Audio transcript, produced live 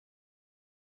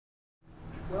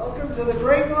Welcome to the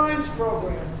Great Minds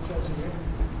program, it says here.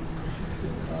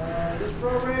 This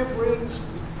program brings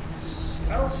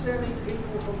outstanding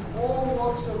people from all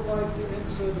walks of life to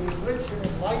IMSA to enrich and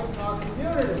enlighten our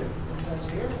community, it says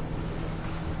here.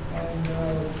 And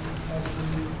as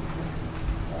we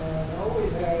know,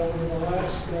 we've had over the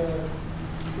last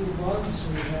few months,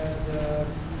 we had a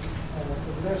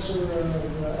professor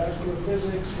of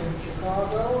astrophysics from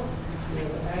Chicago, we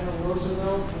have Anna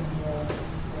Roosevelt from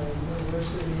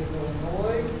University of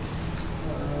Illinois.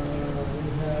 We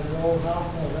had Roald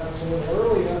Hoffman, that's a little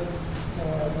earlier,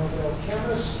 Nobel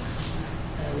chemist.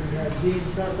 We had Dean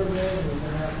Pfefferman, who's an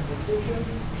mathematician.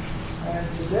 And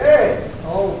today,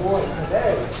 oh boy,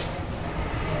 today,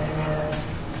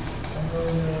 I'm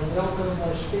going to welcome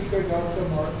our speaker, Dr.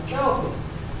 Martin Chalfie.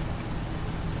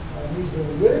 He's a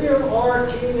William R.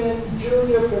 Keenan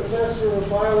Jr. Professor of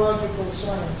Biological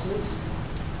Sciences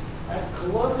at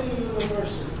Columbia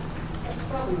University. That's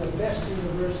probably the best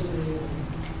university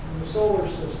in the solar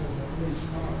system, at least.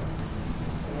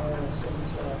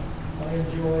 Since I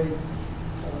enjoyed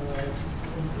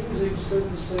infusing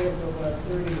students there for about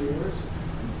 30 years.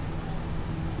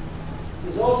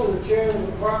 He's also the chair of the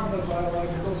Department of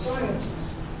Biological Sciences.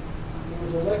 He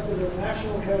was elected to the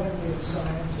National Academy of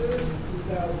Sciences in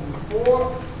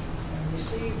 2004 and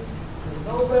received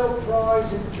the Nobel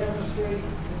Prize in Chemistry in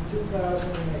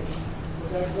 2008.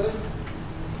 Was that good?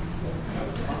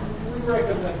 We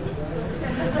recommend it,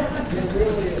 right? It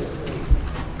really is good.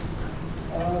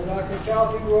 Dr.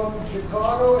 Chalfie grew up in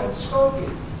Chicago and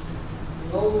Skokie,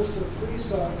 the oldest of 3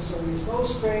 sons, so he's no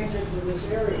stranger to this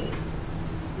area.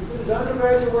 He did his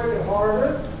undergraduate work at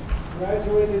Harvard,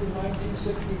 graduated in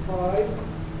 1965,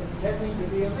 intending to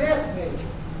be a math major.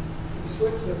 He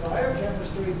switched to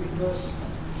biochemistry because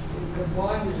he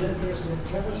combined his interest in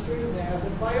chemistry, math,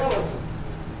 and biology.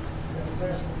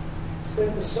 Fantastic.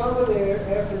 Spent the summer there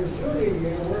after his junior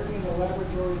year working in the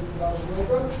laboratory at Klaus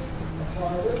Weber at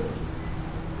Harvard.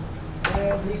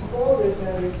 And he quoted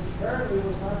that he apparently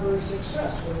was not very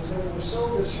successful. He said, it was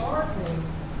so disheartening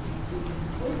to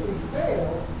completely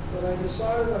fail that I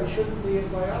decided I shouldn't be in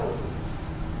biology.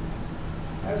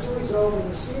 As a result, in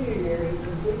his senior year, he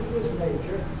completed his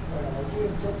major, biology,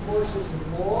 and took courses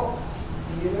in law,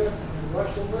 theater, and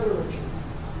Russian literature.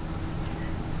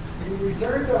 He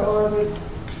returned to Harvard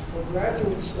for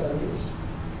graduate studies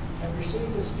and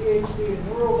received his PhD in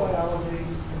neurobiology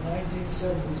in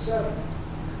 1977.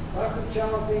 Dr.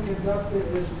 Chalfie conducted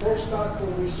his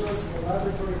postdoctoral research in the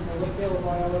Laboratory of Molecular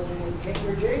Biology at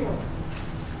Cambridge, England,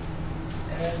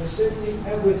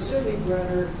 and with Sidney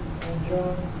Brenner and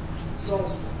John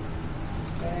Sulston.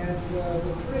 And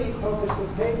the three published a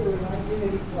paper in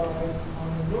 1985 on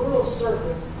the neural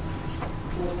circuit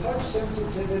for touch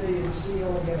sensitivity in C.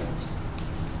 elegans.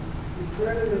 He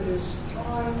credited his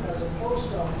time as a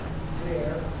postdoc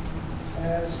there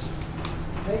as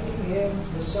making him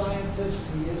the scientist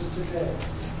he is today.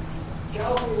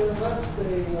 Chalfie then left the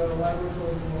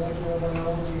Laboratory of Molecular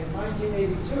Biology in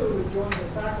 1982 to join the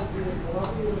faculty at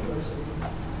Columbia University in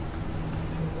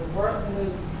the Department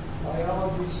of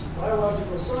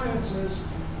Biological Sciences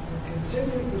and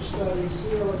continued to study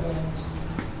C. elegans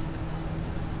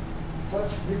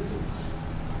touch mutants.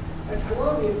 At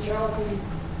Columbia, Chalfie's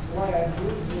lab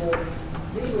used the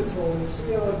nematoid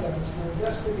C. elegans to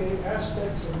investigate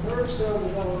aspects of nerve cell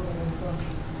development and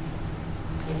function.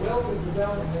 The wealth of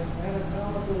development,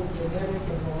 anatomical, genetic,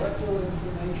 and molecular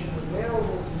information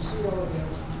available to C.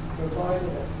 elegans provided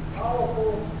a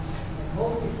powerful and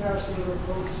multifaceted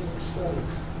approach to the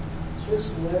studies.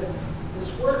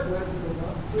 This work led to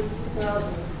the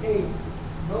 2008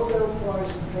 Nobel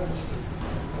Prize in Chemistry,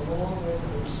 along with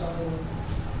Osamu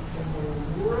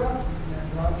Kimura and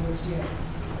Roger Zien,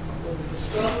 for the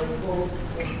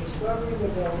discovery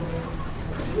development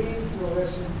of green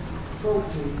fluorescent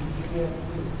protein,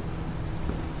 GFP.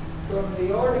 From the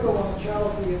article on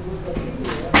Chalfie in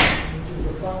Wikipedia, which is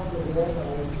the founder of all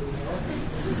knowledge we have,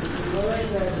 we learned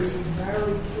that he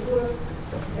married Tulip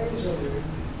Hazelwood,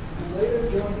 who later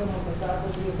joined him on the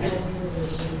faculty of Columbia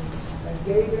University and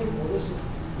gave him, well, this is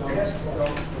the best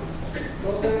part.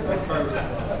 Don't say it like that.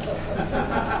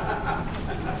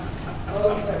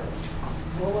 Okay.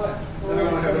 Well,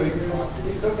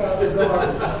 he took out the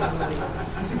garbage.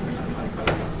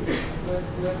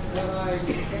 When I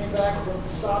came back from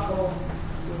Stockholm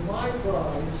with my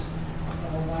prize,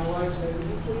 my wife said, "Would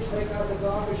you please take out the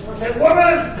garbage?" And I said,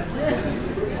 "Woman!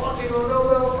 We're talking to a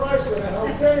Nobel Prize winner. How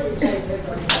dare you say take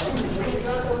out the garbage?" So she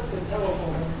got up the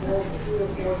telephone and called 3 or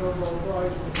 4 Nobel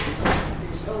Prize winners.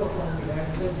 He's telephoned me back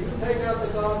and said, "Do you take out the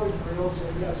garbage?" And they all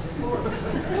said, "Yes, of course."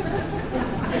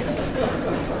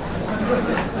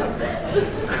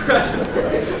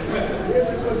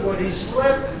 he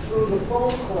slept through the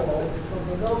phone call from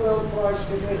the Nobel Prize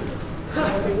Committee.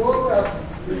 When he woke up,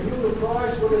 he knew the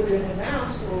prize would have been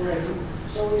announced already.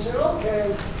 So he said,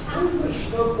 okay, who's the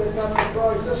schnook that got the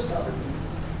prize this time?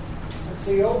 And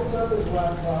so he opened up his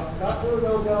laptop, got to the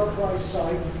Nobel Prize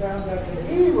site, and found out that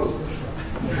he was the schnook.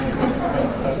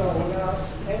 So without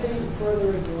any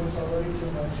further ado, it's already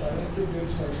too much, I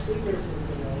introduce our speaker for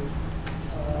today,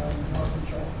 Martin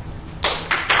Chalfie.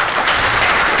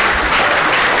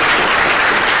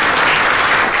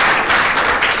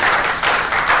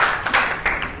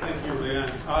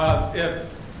 If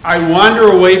I wander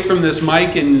away from this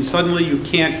mic and suddenly you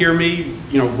can't hear me,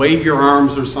 wave your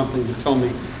arms or something to tell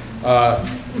me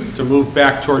to move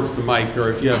back towards the mic, or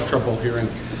if you have trouble hearing.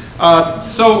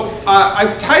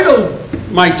 I've titled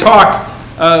my talk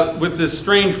with this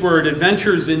strange word,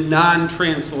 Adventures in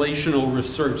Non-translational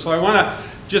Research. So I want to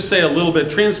just say a little bit.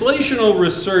 Translational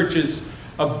research is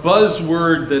a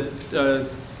buzzword that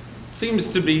seems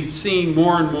to be seen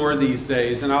more and more these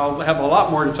days, and I'll have a lot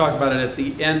more to talk about it at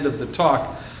the end of the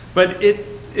talk. But it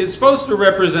is supposed to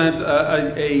represent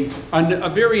a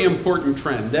very important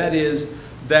trend. That is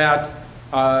that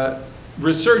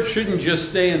research shouldn't just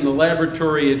stay in the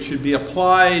laboratory, it should be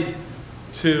applied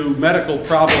to medical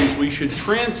problems. We should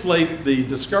translate the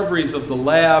discoveries of the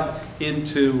lab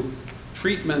into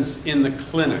treatments in the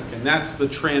clinic, and that's the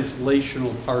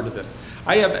translational part of it.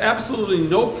 I have absolutely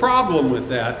no problem with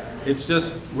that. It's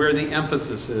just where the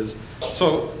emphasis is.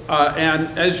 So, and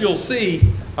as you'll see,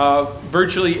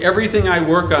 virtually everything I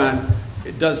work on,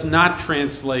 it does not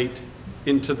translate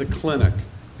into the clinic.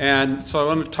 And so I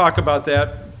want to talk about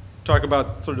that, talk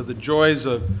about sort of the joys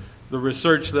of the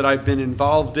research that I've been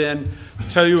involved in,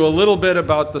 tell you a little bit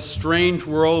about the strange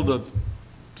world of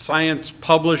science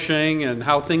publishing and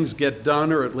how things get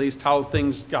done, or at least how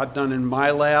things got done in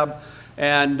my lab,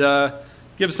 and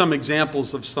give some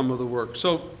examples of some of the work.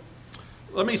 So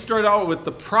let me start out with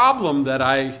the problem that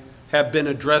I have been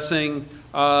addressing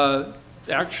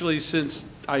actually since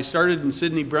I started in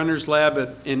Sidney Brenner's lab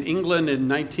in England in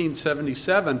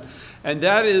 1977, and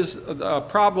that is a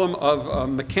problem of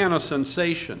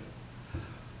mechanosensation.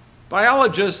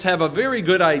 Biologists have a very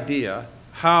good idea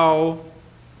how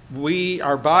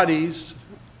our bodies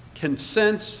can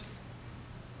sense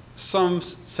some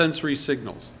sensory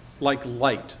signals, like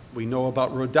light. We know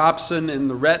about rhodopsin in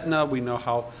the retina. We know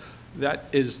how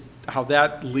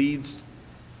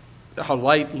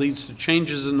light leads to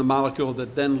changes in the molecule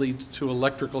that then leads to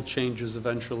electrical changes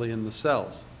eventually in the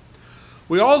cells.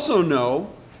 We also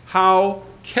know how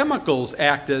chemicals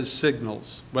act as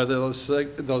signals, whether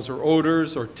those are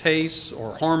odors or tastes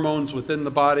or hormones within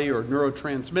the body or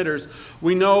neurotransmitters.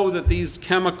 We know that these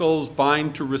chemicals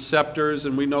bind to receptors,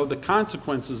 and we know the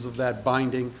consequences of that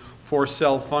binding for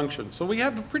cell function. So we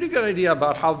have a pretty good idea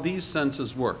about how these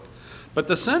senses work. But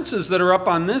the senses that are up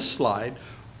on this slide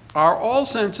are all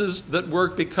senses that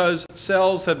work because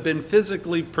cells have been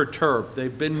physically perturbed.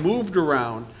 They've been moved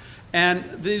around, and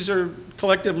these are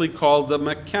collectively called the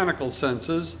mechanical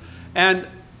senses. And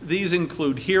these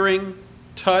include hearing,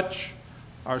 touch,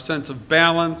 our sense of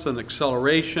balance and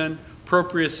acceleration,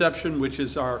 proprioception, which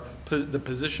is the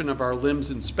position of our limbs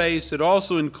in space. It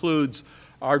also includes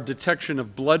our detection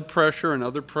of blood pressure and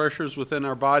other pressures within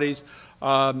our bodies.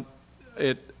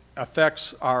 It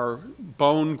affects our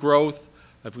bone growth.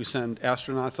 If we send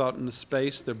astronauts out into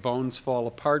space, their bones fall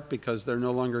apart because they're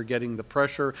no longer getting the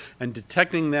pressure and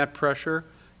detecting that pressure.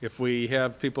 If we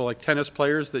have people like tennis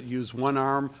players that use one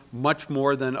arm much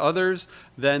more than others,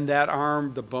 then that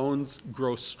arm, the bones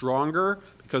grow stronger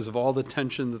because of all the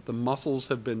tension that the muscles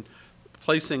have been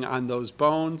placing on those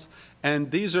bones.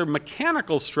 And these are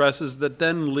mechanical stresses that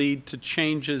then lead to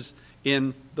changes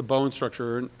in the bone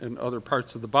structure and other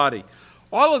parts of the body.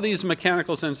 All of these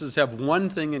mechanical senses have one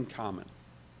thing in common.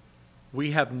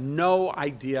 We have no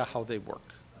idea how they work.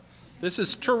 This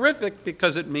is terrific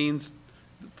because it means,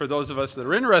 for those of us that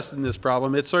are interested in this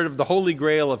problem, it's sort of the holy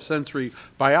grail of sensory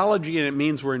biology, and it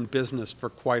means we're in business for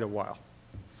quite a while.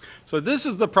 So this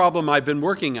is the problem I've been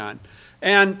working on.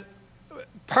 And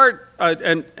part of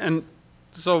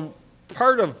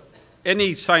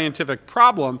any scientific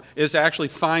problem is to actually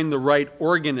find the right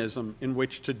organism in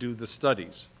which to do the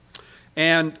studies.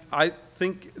 And I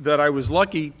think that I was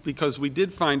lucky because we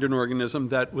did find an organism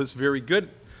that was very good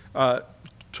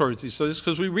towards these studies,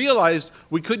 because we realized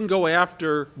we couldn't go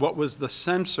after what was the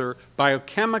sensor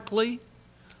biochemically.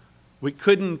 We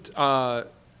couldn't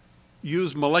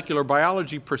use molecular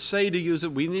biology per se to use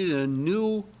it. We needed a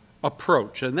new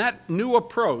approach, and that new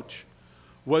approach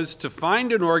was to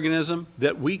find an organism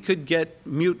that we could get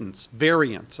mutants,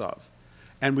 variants of.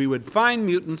 And we would find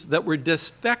mutants that were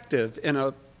defective in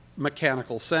a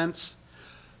mechanical sense.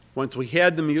 Once we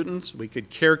had the mutants, we could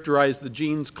characterize the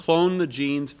genes, clone the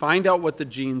genes, find out what the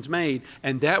genes made,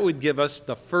 and that would give us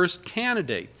the first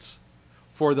candidates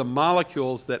for the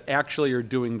molecules that actually are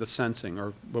doing the sensing,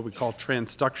 or what we call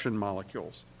transduction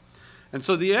molecules. And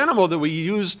so the animal that we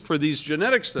used for these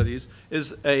genetic studies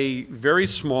is a very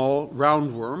small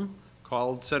roundworm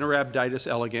called Cenorhabditis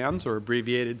elegans, or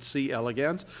abbreviated C.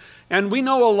 elegans. And we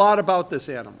know a lot about this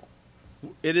animal.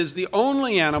 It is the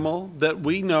only animal that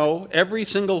we know every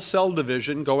single cell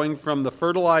division going from the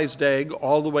fertilized egg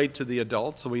all the way to the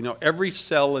adult. So we know every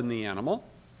cell in the animal.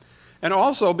 And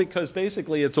also because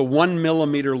basically it's a 1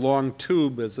 millimeter long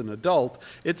tube as an adult,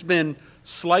 it's been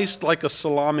sliced like a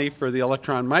salami for the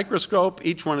electron microscope,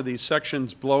 each one of these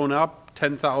sections blown up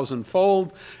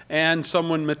 10,000-fold, and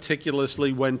someone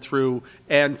meticulously went through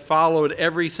and followed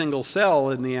every single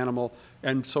cell in the animal.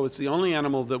 And so it's the only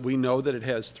animal that we know that it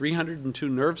has 302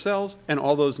 nerve cells, and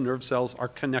all those nerve cells are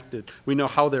connected. We know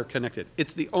how they're connected.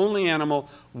 It's the only animal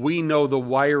we know the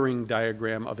wiring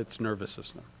diagram of its nervous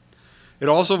system. It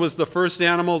also was the first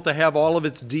animal to have all of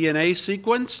its DNA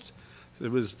sequenced. It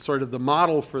was sort of the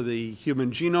model for the Human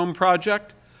Genome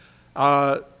Project.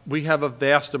 We have a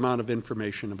vast amount of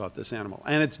information about this animal.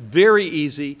 And it's very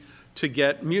easy to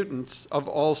get mutants of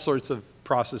all sorts of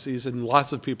processes, and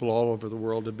lots of people all over the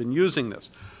world have been using this.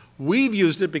 We've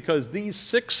used it because these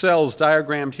 6 cells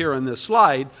diagrammed here on this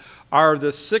slide are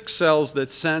the 6 cells that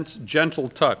sense gentle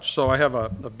touch. So I have a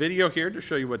video here to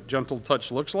show you what gentle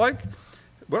touch looks like.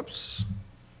 Whoops.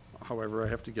 However, I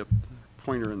have to get the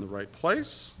pointer in the right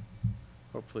place.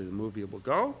 Hopefully the movie will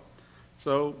go.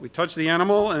 So we touch the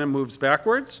animal and it moves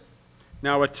backwards.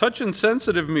 Now a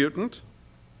touch-insensitive mutant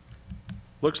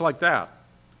looks like that.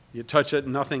 You touch it,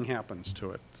 nothing happens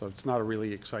to it. So it's not a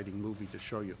really exciting movie to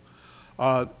show you.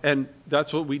 And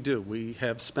that's what we do. We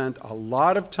have spent a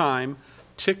lot of time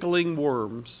tickling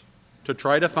worms to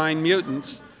try to find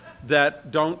mutants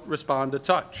that don't respond to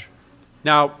touch.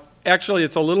 Now, actually,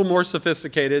 it's a little more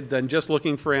sophisticated than just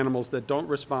looking for animals that don't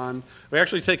respond. We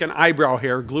actually take an eyebrow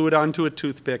hair, glue it onto a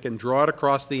toothpick, and draw it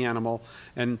across the animal.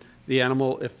 And the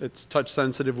animal, if it's touch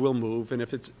sensitive, will move. And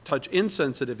if it's touch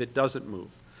insensitive, it doesn't move.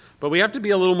 But we have to be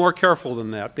a little more careful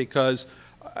than that because,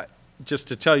 just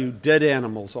to tell you, dead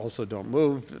animals also don't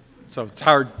move. So it's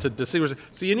hard to distinguish.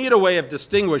 So you need a way of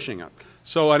distinguishing them.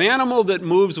 So an animal that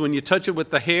moves when you touch it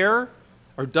with the hair,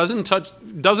 or doesn't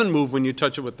move when you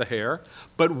touch it with the hair,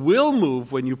 but will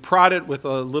move when you prod it with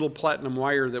a little platinum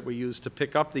wire that we use to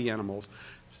pick up the animals,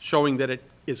 showing that it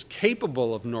is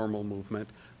capable of normal movement.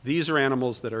 These are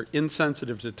animals that are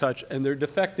insensitive to touch, and they're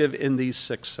defective in these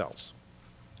 6 cells.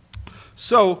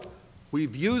 So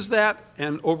we've used that,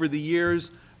 and over the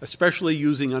years, especially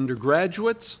using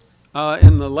undergraduates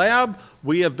in the lab,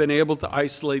 we have been able to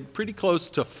isolate pretty close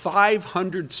to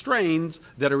 500 strains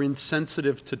that are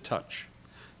insensitive to touch.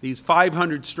 These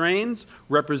 500 strains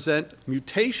represent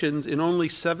mutations in only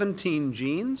 17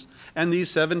 genes, and these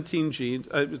 17 genes,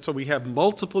 so we have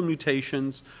multiple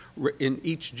mutations in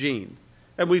each gene.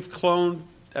 And we've cloned,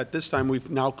 at this time, we've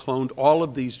now cloned all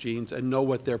of these genes and know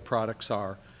what their products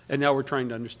are. And now we're trying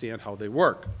to understand how they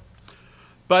work.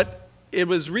 But it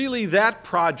was really that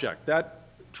project, that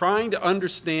trying to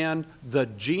understand the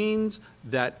genes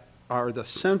that are the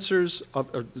sensors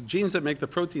of, or the genes that make the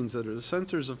proteins that are the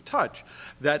sensors of touch,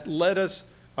 that led us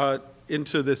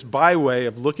into this byway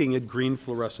of looking at green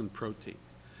fluorescent protein.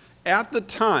 At the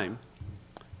time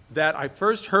that I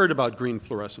first heard about green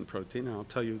fluorescent protein, and I'll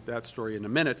tell you that story in a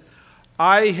minute,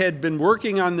 I had been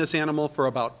working on this animal for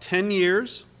about 10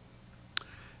 years.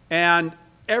 And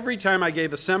every time I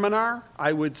gave a seminar,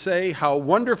 I would say how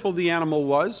wonderful the animal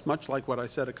was, much like what I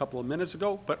said a couple of minutes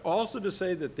ago, but also to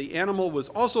say that the animal was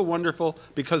also wonderful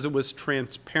because it was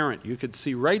transparent. You could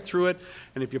see right through it,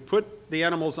 and if you put the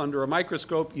animals under a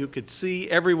microscope, you could see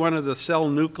every one of the cell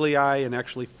nuclei and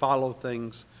actually follow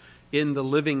things in the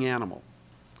living animal.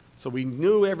 So we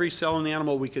knew every cell in the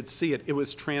animal, we could see it. It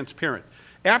was transparent.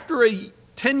 After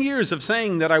 10 years of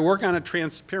saying that I work on a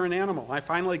transparent animal, I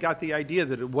finally got the idea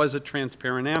that it was a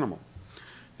transparent animal.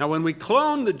 Now, when we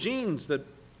cloned the genes that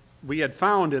we had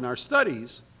found in our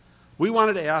studies, we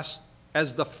wanted to ask,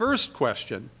 as the first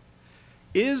question,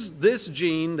 is this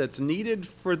gene that's needed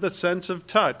for the sense of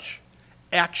touch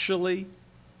actually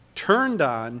turned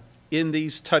on in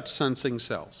these touch-sensing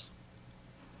cells?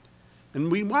 And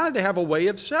we wanted to have a way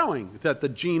of showing that the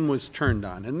gene was turned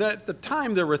on. And at the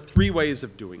time, there were 3 ways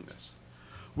of doing this.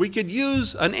 We could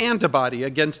use an antibody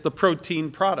against the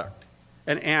protein product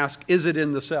and ask, is it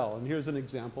in the cell? And here's an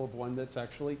example of one that's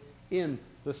actually in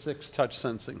the 6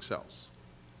 touch-sensing cells.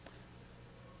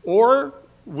 Or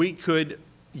we could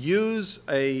use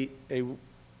a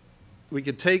we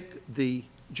could take the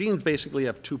genes basically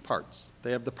have two parts.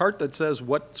 They have the part that says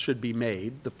what should be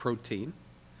made, the protein,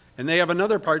 and they have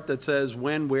another part that says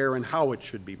when, where, and how it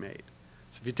should be made.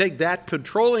 So if you take that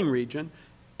controlling region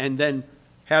and then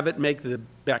have it make the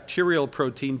bacterial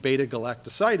protein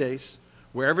beta-galactosidase,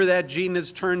 wherever that gene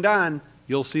is turned on,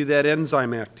 you'll see that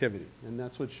enzyme activity. And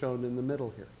that's what's shown in the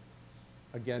middle here,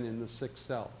 again in the 6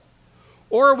 cells.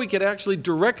 Or we could actually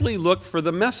directly look for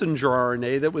the messenger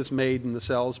RNA that was made in the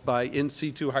cells by in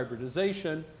situ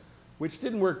hybridization, which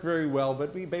didn't work very well,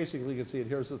 but we basically can see it.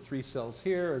 Here's the 3 cells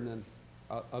here, and then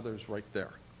others right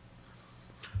there.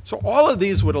 So all of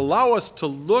these would allow us to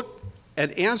look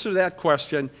and answer that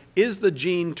question, is the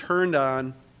gene turned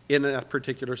on in a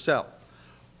particular cell?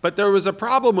 But there was a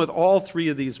problem with all 3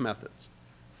 of these methods.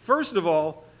 First of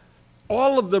all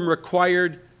of them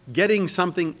required getting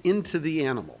something into the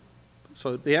animal.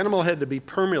 So the animal had to be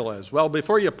permeabilized. Well,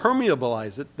 before you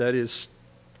permeabilize it, that is,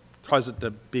 cause it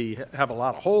to have a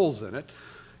lot of holes in it,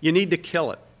 you need to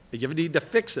kill it. You need to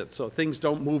fix it so things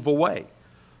don't move away.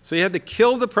 So you had to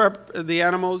kill the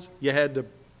animals, you had to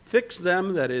fix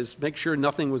them, that is, make sure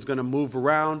nothing was going to move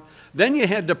around. Then you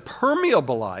had to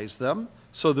permeabilize them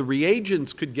so the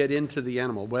reagents could get into the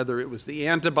animal, whether it was the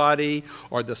antibody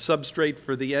or the substrate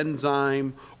for the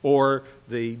enzyme or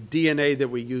the DNA that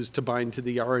we use to bind to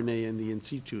the RNA in the in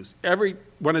situs. Every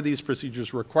one of these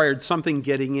procedures required something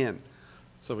getting in.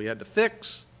 So we had to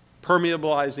fix,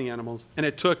 permeabilize the animals, and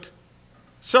it took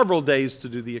several days to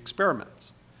do the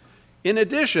experiments. In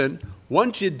addition,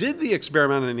 once you did the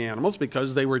experiment on the animals,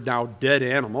 because they were now dead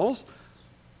animals,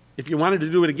 if you wanted to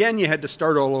do it again, you had to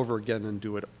start all over again and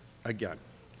do it again.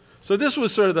 So this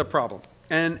was sort of the problem.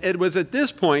 And it was at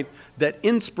this point that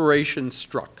inspiration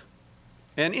struck.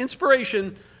 And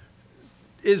inspiration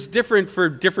is different for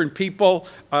different people.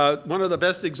 One of the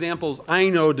best examples I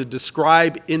know to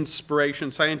describe inspiration,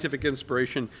 scientific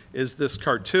inspiration, is this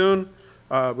cartoon,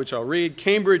 which I'll read.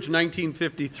 Cambridge,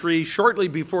 1953, shortly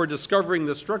before discovering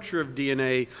the structure of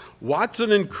DNA,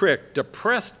 Watson and Crick,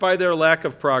 depressed by their lack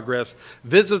of progress,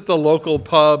 visit the local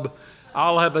pub.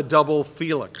 I'll have a double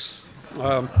Felix.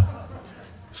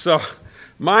 So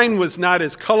mine was not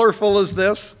as colorful as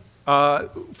this.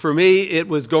 For me, it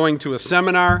was going to a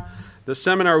seminar. The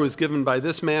seminar was given by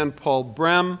this man, Paul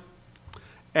Brehm.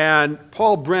 And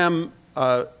Paul Brehm,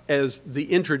 as the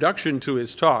introduction to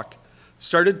his talk,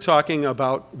 started talking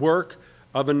about work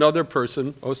of another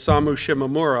person, Osamu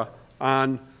Shimomura,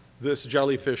 on this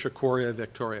jellyfish, Aquaria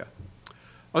victoria.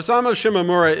 Osamu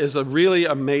Shimomura is a really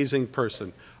amazing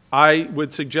person. I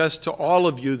would suggest to all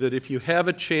of you that if you have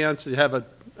a chance, you have a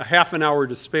half an hour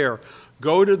to spare,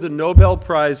 go to the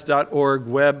nobelprize.org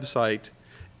website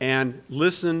and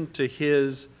listen to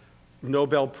his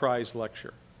Nobel Prize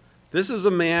lecture. This is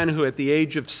a man who at the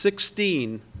age of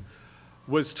 16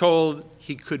 was told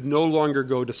he could no longer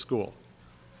go to school,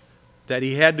 that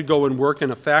he had to go and work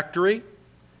in a factory,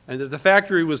 and that the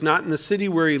factory was not in the city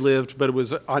where he lived, but it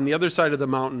was on the other side of the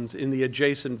mountains in the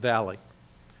adjacent valley.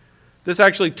 This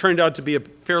actually turned out to be a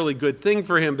fairly good thing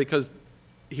for him because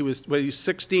he was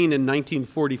 16 in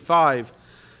 1945,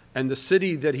 and the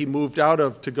city that he moved out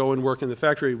of to go and work in the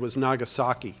factory was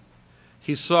Nagasaki.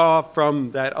 He saw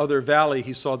from that other valley,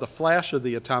 he saw the flash of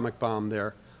the atomic bomb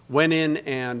there, went in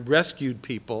and rescued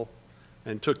people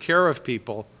and took care of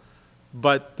people,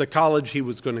 but the college he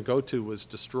was going to go to was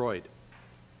destroyed.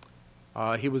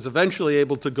 He was eventually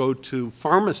able to go to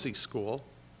pharmacy school,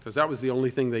 because that was the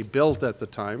only thing they built at the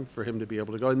time for him to be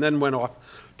able to go, and then went off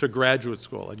to graduate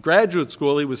school. At graduate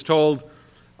school, he was told,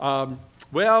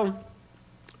 well,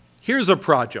 here's a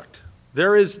project.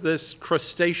 There is this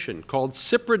crustacean called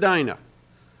Cypridina.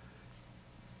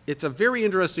 It's a very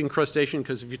interesting crustacean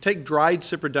because if you take dried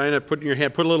Cypridina, put it in your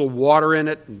hand, put a little water in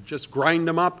it, and just grind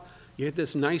them up, you get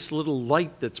this nice little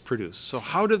light that's produced. So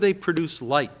how do they produce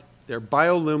light? They're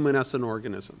bioluminescent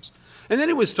organisms. And then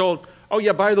he was told, oh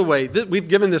yeah, by the way, we've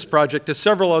given this project to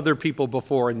several other people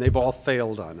before and they've all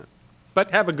failed on it.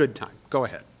 But have a good time, go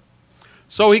ahead.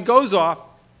 So he goes off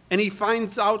and he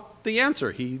finds out the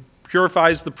answer. He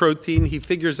purifies the protein, he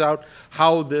figures out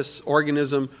how this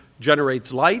organism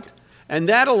generates light, and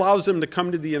that allows him to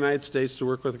come to the United States to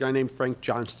work with a guy named Frank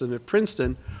Johnston at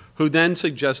Princeton, who then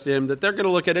suggests to him that they're going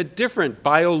to look at a different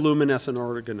bioluminescent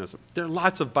organism. There are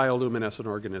lots of bioluminescent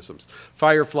organisms,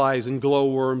 fireflies and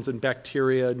glowworms and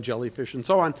bacteria and jellyfish and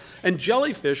so on. And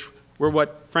jellyfish were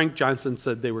what Frank Johnston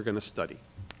said they were going to study.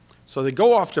 So they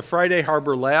go off to Friday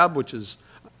Harbor Lab, which is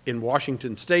in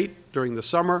Washington State during the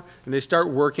summer, and they start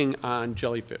working on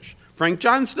jellyfish. Frank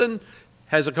Johnston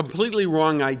has a completely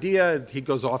wrong idea. He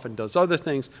goes off and does other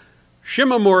things.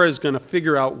 Shimamura is going to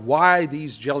figure out why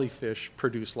these jellyfish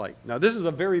produce light. Now, this is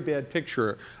a very bad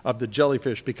picture of the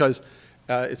jellyfish because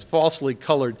it's falsely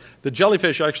colored. The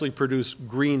jellyfish actually produce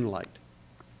green light.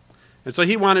 And so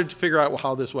he wanted to figure out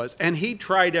how this was. And he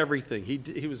tried everything.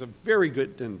 He was a very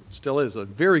good, and still is, a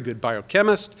very good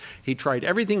biochemist. He tried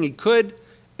everything he could,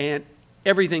 and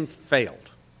everything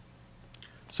failed.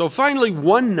 So finally,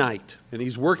 one night, and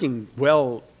he's working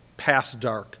well past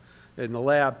dark in the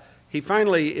lab, he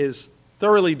finally is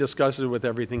thoroughly disgusted with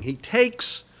everything. He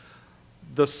takes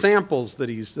the samples that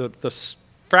the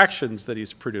fractions that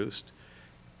he's produced,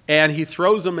 and he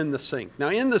throws them in the sink. Now,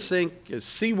 in the sink is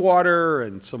seawater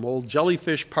and some old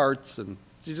jellyfish parts, and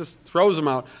he just throws them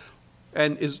out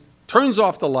and turns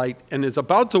off the light and is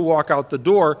about to walk out the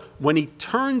door when he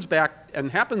turns back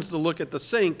and happens to look at the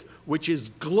sink, which is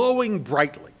glowing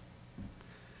brightly.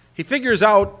 He figures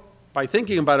out, by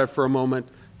thinking about it for a moment,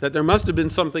 that there must have been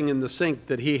something in the sink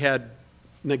that he had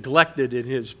neglected in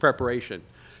his preparation.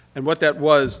 And what that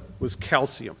was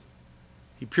calcium.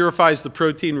 He purifies the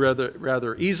protein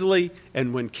rather easily,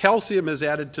 and when calcium is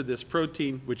added to this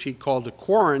protein, which he called a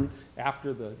corin,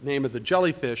 after the name of the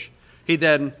jellyfish, he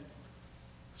then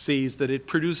sees that it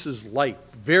produces light,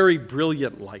 very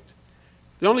brilliant light.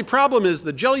 The only problem is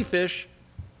the jellyfish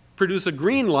produce a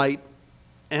green light,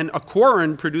 and a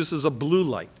corin produces a blue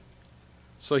light.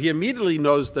 So he immediately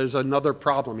knows there's another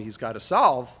problem he's got to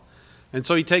solve. And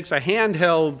so he takes a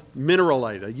handheld mineral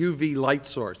light, a UV light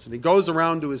source, and he goes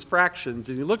around to his fractions,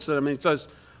 and he looks at them, and he says,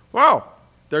 wow,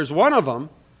 there's one of them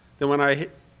that when I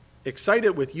excite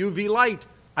it with UV light,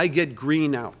 I get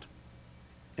green out.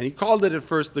 And he called it at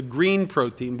first the green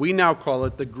protein. We now call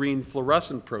it the green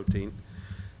fluorescent protein,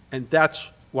 and that's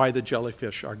why the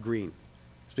jellyfish are green.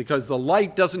 It's because the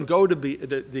light doesn't go to be,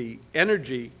 the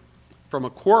energy from a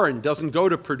corin doesn't go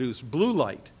to produce blue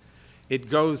light. It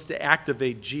goes to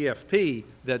activate GFP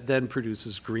that then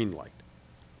produces green light.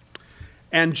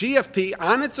 And GFP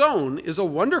on its own is a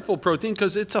wonderful protein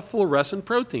because it's a fluorescent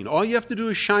protein. All you have to do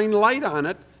is shine light on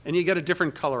it and you get a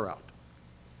different color out.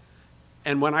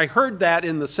 And when I heard that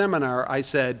in the seminar, I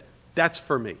said, that's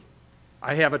for me.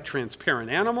 I have a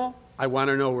transparent animal. I want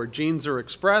to know where genes are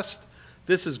expressed.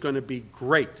 This is going to be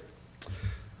great.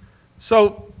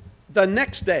 So the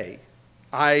next day,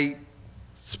 I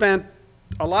spent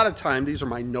a lot of time, these are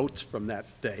my notes from that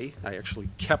day. I actually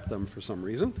kept them for some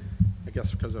reason, I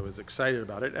guess because I was excited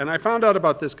about it. And I found out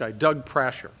about this guy, Doug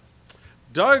Prasher.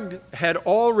 Doug had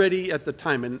already at the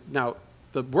time, and now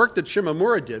the work that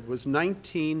Shimamura did was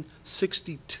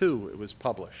 1962 it was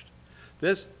published.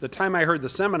 The time I heard the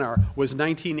seminar was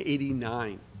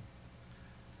 1989.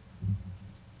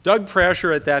 Doug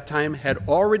Prasher at that time had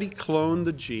already cloned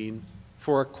the gene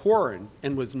for a corin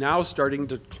and was now starting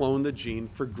to clone the gene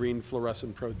for green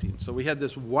fluorescent protein. So we had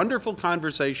this wonderful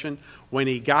conversation. When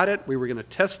he got it, we were going to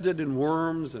test it in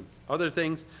worms and other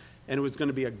things, and it was going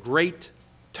to be a great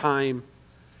time.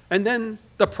 And then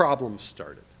the problems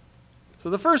started. So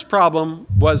the first problem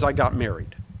was I got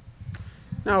married.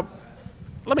 Now,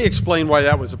 let me explain why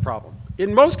that was a problem.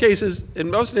 In most cases,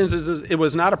 in most instances, it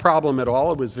was not a problem at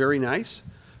all. It was very nice.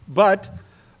 But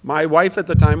my wife at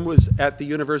the time was at the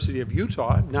University of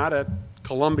Utah, not at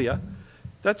Columbia.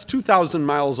 That's 2,000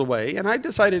 miles away, and I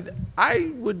decided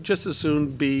I would just as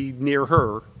soon be near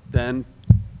her than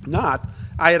not.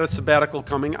 I had a sabbatical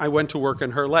coming. I went to work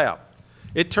in her lab.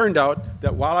 It turned out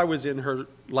that while I was in her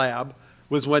lab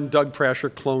was when Doug Prasher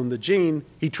cloned the gene.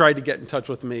 He tried to get in touch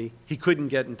with me. He couldn't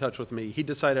get in touch with me. He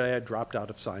decided I had dropped out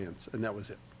of science, and that was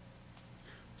it.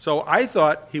 So I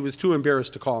thought he was too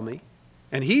embarrassed to call me.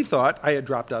 And he thought I had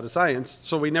dropped out of science,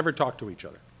 so we never talked to each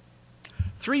other.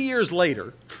 3 years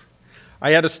later,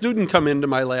 I had a student come into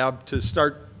my lab to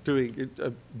start doing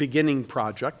a beginning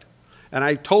project, and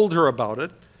I told her about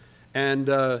it,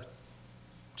 and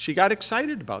she got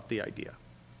excited about the idea.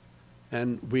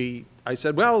 And I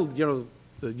said, well, you know,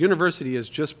 the university has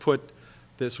just put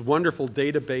this wonderful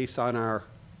database on our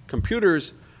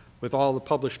computers with all the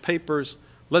published papers.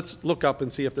 Let's look up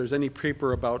and see if there's any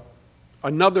paper about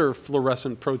another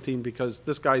fluorescent protein because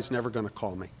this guy's never going to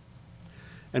call me.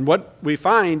 And what we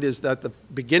find is that the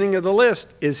beginning of the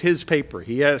list is his paper.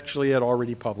 He actually had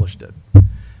already published it.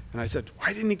 And I said,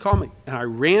 why didn't he call me? And I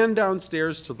ran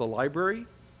downstairs to the library.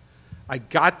 I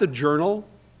got the journal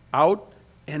out,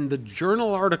 and the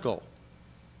journal article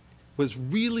was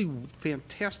really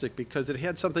fantastic because it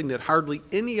had something that hardly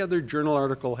any other journal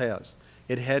article has.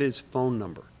 It had his phone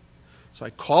number. So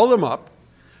I called him up.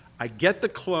 I get the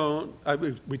clone,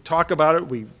 we talk about it,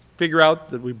 we figure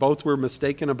out that we both were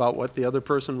mistaken about what the other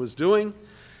person was doing,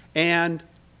 and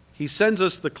he sends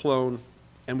us the clone,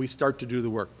 and we start to do the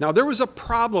work. Now, there was a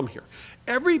problem here.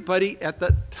 Everybody at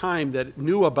the time that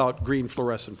knew about green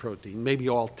fluorescent protein, maybe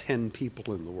all 10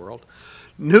 people in the world,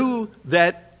 knew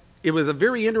that it was a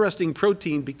very interesting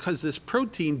protein because this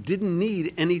protein didn't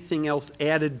need anything else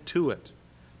added to it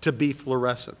to be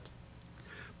fluorescent.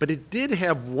 But it did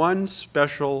have one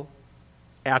special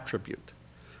attribute.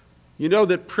 You know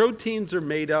that proteins are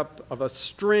made up of a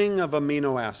string of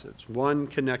amino acids, one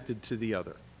connected to the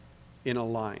other in a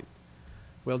line.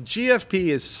 Well, GFP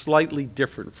is slightly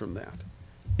different from that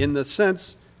in the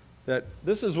sense that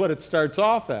this is what it starts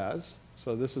off as.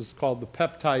 So this is called the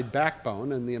peptide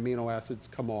backbone, and the amino acids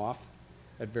come off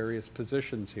at various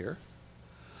positions here.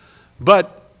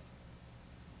 But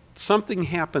something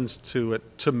happens to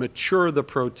it to mature the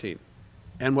protein.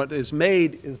 And what is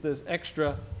made is this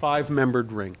extra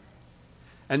 5-membered ring.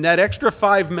 And that extra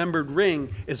 5-membered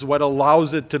ring is what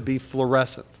allows it to be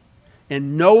fluorescent.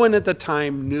 And no one at the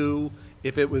time knew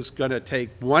if it was going to take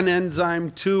 1 enzyme,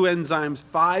 2 enzymes,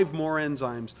 5 more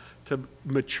enzymes to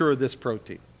mature this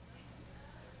protein.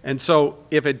 And so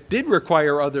if it did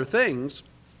require other things,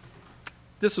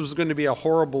 this was going to be a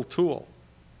horrible tool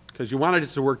because you wanted it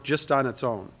to work just on its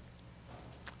own.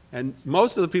 And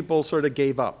most of the people sort of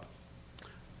gave up,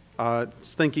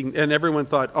 thinking, and everyone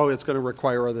thought, oh, it's going to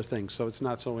require other things, so it's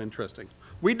not so interesting.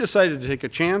 We decided to take a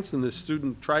chance, and the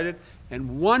student tried it,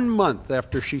 and 1 month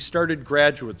after she started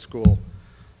graduate school,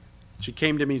 she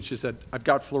came to me and she said, I've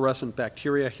got fluorescent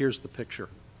bacteria, here's the picture.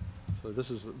 So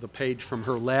this is the page from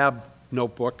her lab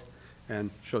notebook, and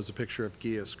shows a picture of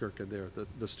Gia Skirka there,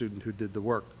 the student who did the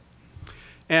work.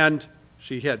 And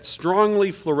she had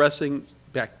strongly fluorescing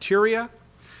bacteria.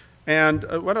 And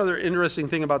one other interesting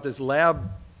thing about this lab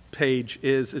page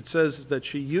is it says that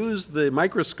she used the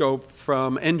microscope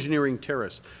from Engineering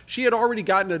Terrace. She had already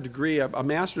gotten a degree, a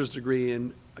master's degree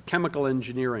in chemical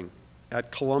engineering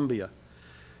at Columbia.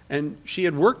 And she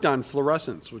had worked on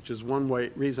fluorescence, which is one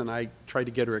reason I tried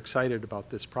to get her excited about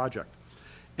this project.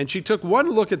 And she took one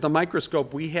look at the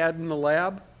microscope we had in the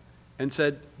lab and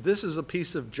said, this is a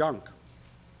piece of junk.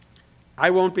 I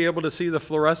won't be able to see the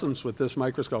fluorescence with this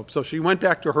microscope. So she went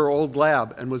back to her old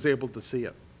lab and was able to see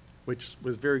it, which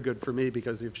was very good for me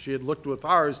because if she had looked with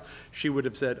ours, she would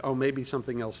have said, oh, maybe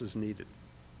something else is needed.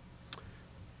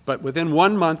 But within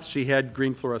 1 month, she had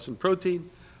green fluorescent protein.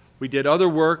 We did other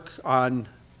work on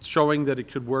showing that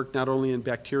it could work not only in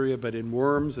bacteria but in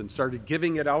worms and started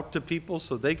giving it out to people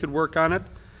so they could work on it.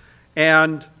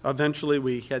 And eventually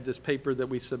we had this paper that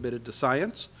we submitted to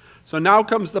Science. So now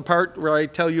comes the part where I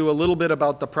tell you a little bit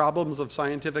about the problems of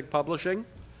scientific publishing.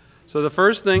 So the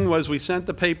first thing was we sent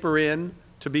the paper in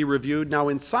to be reviewed. Now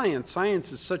in Science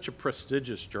is such a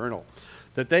prestigious journal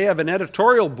that they have an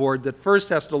editorial board that first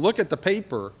has to look at the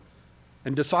paper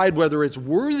and decide whether it's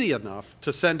worthy enough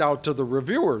to send out to the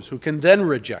reviewers who can then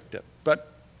reject it.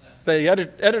 But the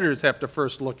editors have to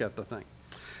first look at the thing.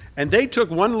 And they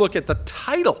took one look at the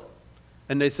title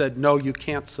and they said, no, you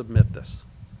can't submit this.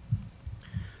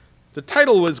 The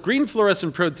title was Green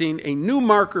Fluorescent Protein, a New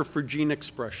Marker for Gene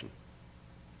Expression.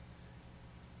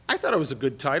 I thought it was a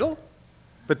good title,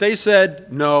 but they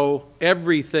said, no,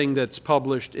 everything that's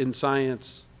published in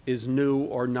Science is new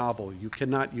or novel. You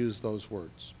cannot use those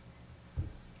words.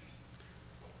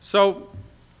 So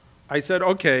I said,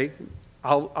 okay,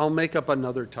 I'll make up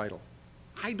another title.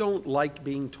 I don't like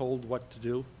being told what to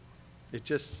do. It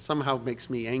just somehow makes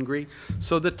me angry.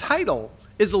 So the title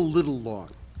is a little long.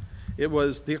 It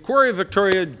was, the Aquaria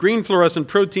Victoria green fluorescent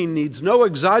protein needs no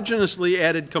exogenously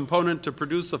added component to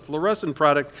produce a fluorescent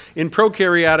product in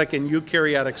prokaryotic and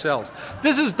eukaryotic cells.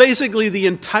 This is basically the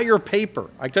entire paper.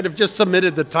 I could have just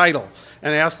submitted the title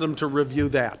and asked them to review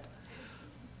that.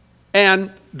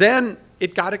 And then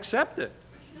it got accepted.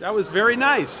 That was very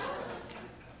nice.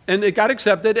 And it got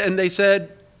accepted, and they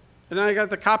said, and then I got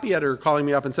the copy editor calling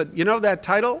me up and said, you know that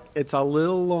title? It's a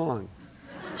little long.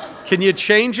 Can you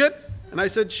change it? And I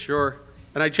said, sure.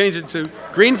 And I changed it to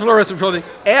green fluorescent protein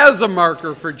as a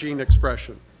marker for gene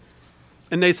expression.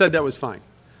 And they said that was fine.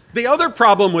 The other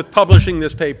problem with publishing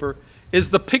this paper is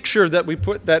the picture that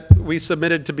we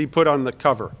submitted to be put on the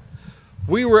cover.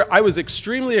 I was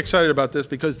extremely excited about this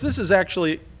because this is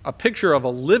actually a picture of a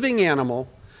living animal,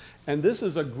 and this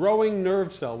is a growing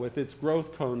nerve cell with its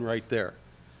growth cone right there.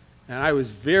 And I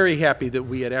was very happy that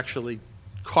we had actually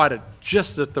caught it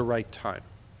just at the right time.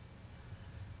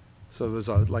 So it was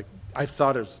I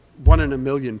thought it was 1 in a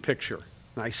million picture.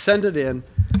 And I sent it in,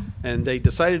 and they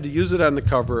decided to use it on the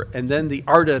cover, and then the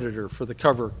art editor for the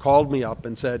cover called me up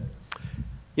and said,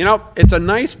 you know, it's a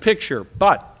nice picture,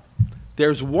 but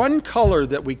there's one color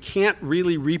that we can't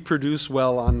really reproduce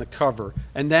well on the cover,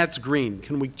 and that's green.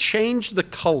 Can we change the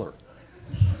color?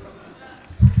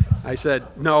 I said,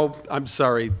 no, I'm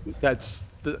sorry,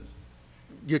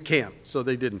 you can't, so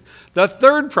they didn't. The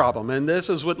third problem, and this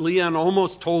is what Leon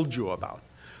almost told you about,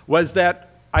 was that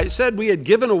I said we had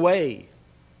given away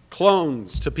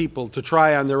clones to people to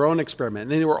try on their own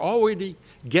experiment, and they were already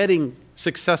getting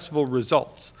successful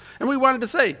results. And we wanted to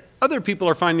say, other people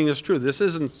are finding this true. This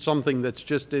isn't something that's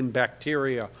just in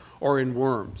bacteria or in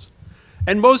worms.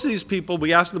 And most of these people,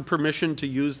 we asked them permission to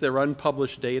use their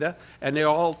unpublished data, and they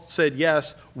all said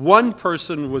yes. One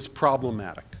person was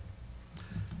problematic.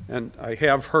 And I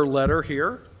have her letter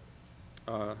here,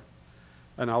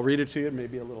 and I'll read it to you. It may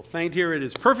be a little faint here. It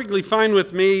is perfectly fine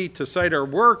with me to cite our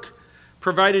work,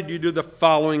 provided you do the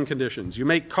following conditions. You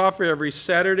make coffee every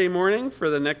Saturday morning for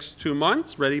the next 2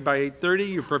 months, ready by 8:30.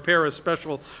 You prepare a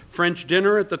special French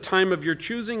dinner at the time of your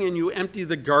choosing, and you empty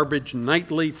the garbage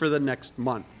nightly for the next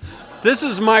month. This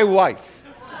is my wife.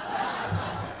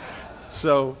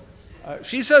 So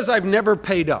she says I've never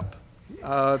paid up.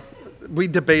 We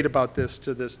debate about this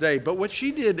to this day, but what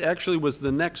she did actually was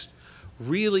the next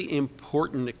really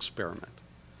important experiment.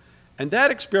 And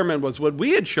that experiment was what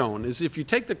we had shown is if you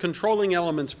take the controlling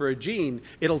elements for a gene,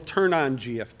 it'll turn on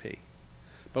GFP.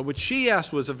 But what she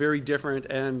asked was a very different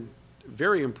and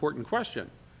very important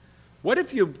question. What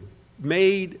if you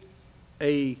made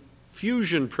a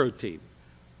fusion protein,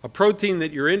 a protein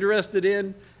that you're interested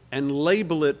in, and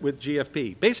label it with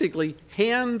GFP? Basically,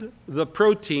 hand the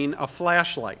protein a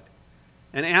flashlight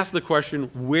and ask the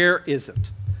question, where is it?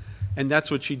 And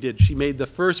that's what she did. She made the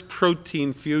first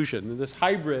protein fusion. And this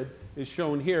hybrid is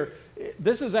shown here.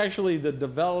 This is actually the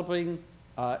developing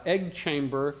egg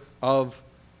chamber of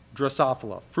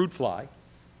Drosophila, fruit fly.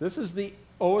 This is the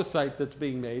oocyte that's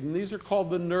being made, and these are called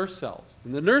the nurse cells.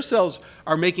 And the nurse cells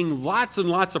are making lots and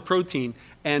lots of protein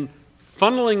and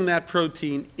funneling that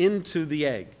protein into the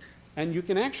egg. And you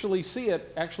can actually see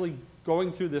it actually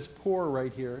going through this pore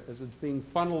right here as it's being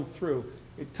funneled through.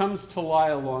 It comes to lie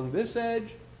along this edge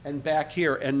and back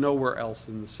here and nowhere else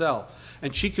in the cell.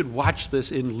 And she could watch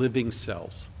this in living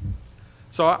cells.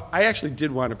 So I actually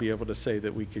did want to be able to say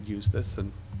that we could use this,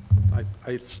 and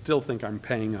I still think I'm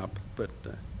paying up, but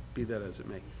be that as it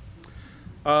may.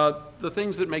 The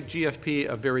things that make GFP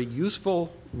a very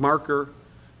useful marker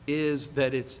is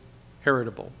that it's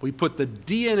heritable. We put the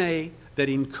DNA that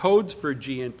encodes for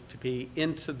GFP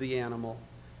into the animal,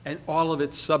 and all of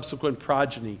its subsequent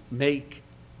progeny make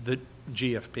the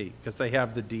GFP because they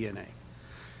have the DNA.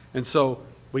 And so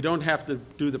we don't have to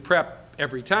do the prep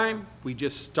every time. We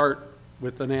just start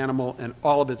with an animal and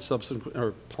all of its subsequent,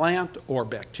 or plant or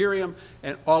bacterium,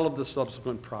 and all of the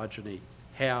subsequent progeny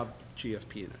have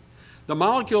GFP in it. The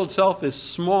molecule itself is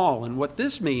small, and what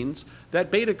this means,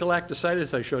 that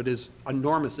beta-galactosidase I showed is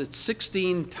enormous. It's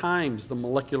 16 times the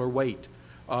molecular weight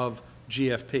of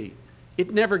GFP.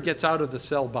 It never gets out of the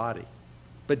cell body.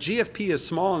 But GFP is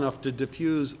small enough to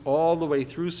diffuse all the way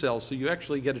through cells, so you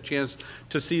actually get a chance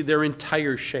to see their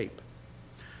entire shape.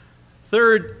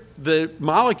 Third, the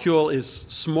molecule is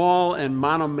small and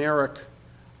monomeric,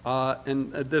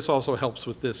 and this also helps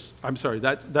with this. I'm sorry,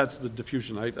 that's the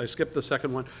diffusion. I skipped the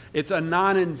second one. It's a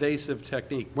non-invasive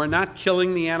technique. We're not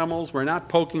killing the animals. We're not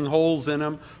poking holes in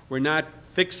them. We're not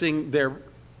fixing their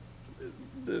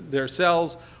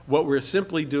cells. What we're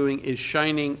simply doing is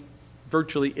shining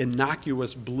virtually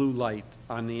innocuous blue light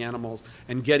on the animals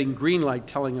and getting green light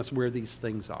telling us where these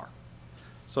things are.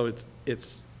 So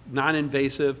it's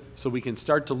non-invasive, so we can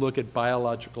start to look at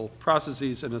biological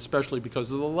processes, and especially because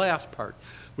of the last part,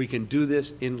 we can do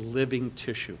this in living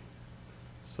tissue.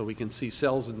 So we can see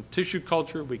cells in tissue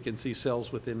culture, we can see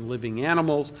cells within living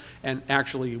animals, and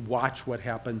actually watch what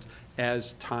happens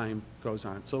as time goes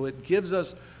on. So it gives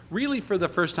us, really for the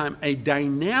first time, a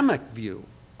dynamic view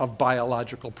of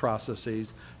biological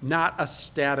processes, not a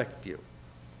static view.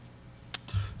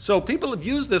 So people have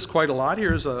used this quite a lot.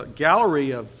 Here's a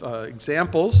gallery of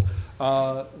examples.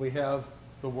 We have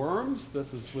the worms.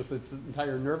 This is with its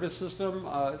entire nervous system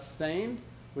stained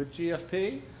with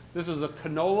GFP. This is a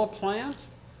canola plant.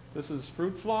 This is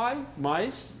fruit fly,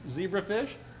 mice,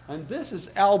 zebrafish, and this is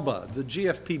Alba, the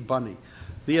GFP bunny.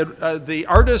 The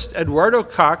artist Eduardo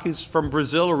Koch, he's from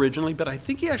Brazil originally, but I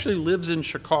think he actually lives in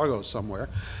Chicago somewhere,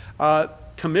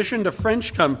 commissioned a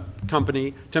French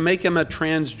company to make him a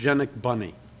transgenic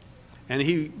bunny. And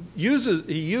he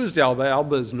used Alba.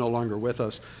 Alba is no longer with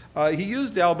us. He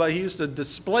used Alba. He used to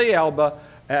display Alba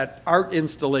at art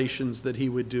installations that he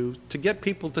would do to get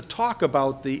people to talk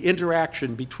about the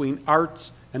interaction between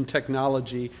arts and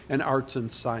technology and arts and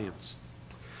science.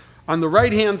 On the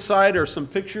right-hand side are some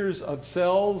pictures of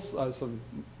cells, some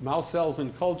mouse cells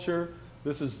in culture.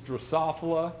 This is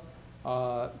Drosophila.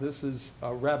 This is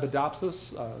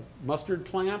Arabidopsis, mustard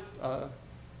plant.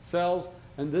 cells.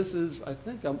 And this is, I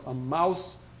think, a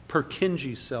mouse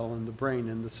Purkinje cell in the brain,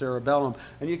 in the cerebellum.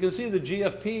 And you can see the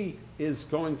GFP is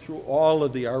going through all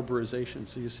of the arborization.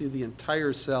 So you see the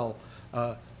entire cell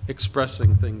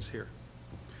expressing things here.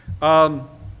 I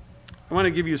want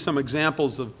to give you some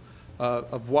examples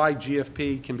of why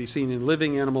GFP can be seen in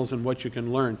living animals and what you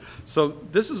can learn. So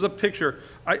this is a picture.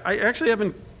 I actually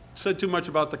haven't said too much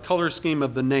about the color scheme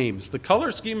of the names. The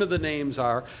color scheme of the names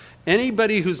are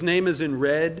anybody whose name is in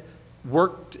red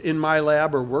worked in my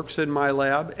lab or works in my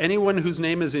lab. Anyone whose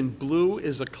name is in blue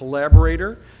is a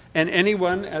collaborator. And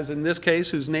anyone, as in this case,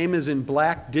 whose name is in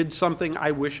black did something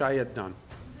I wish I had done.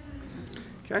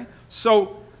 Okay?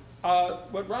 So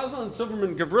what Rosalind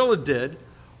Silverman Gavrila did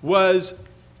was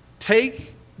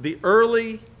take the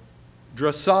early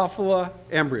Drosophila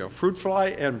embryo, fruit fly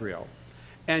embryo,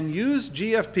 and use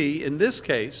GFP, in this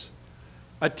case,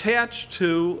 attached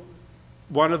to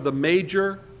one of the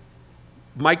major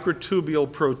microtubule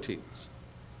proteins,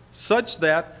 such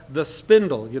that the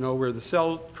spindle, you know, where the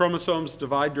cell chromosomes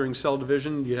divide during cell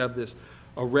division, you have this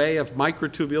array of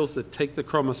microtubules that take the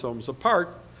chromosomes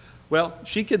apart. Well,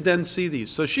 she could then see these.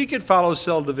 So she could follow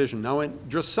cell division. Now in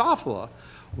Drosophila,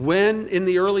 when in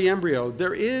the early embryo,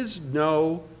 there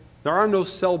are no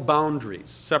cell boundaries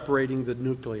separating the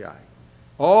nuclei.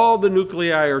 All the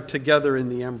nuclei are together in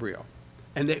the embryo,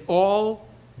 and they all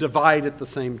divide at the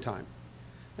same time.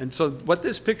 And so what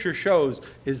this picture shows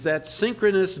is that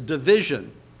synchronous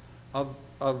division of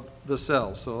the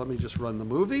cells. So let me just run the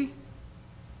movie,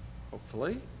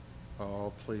 hopefully.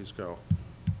 Oh, please go.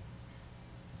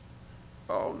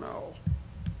 Oh, no.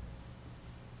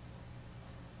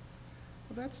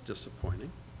 Well, that's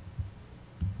disappointing.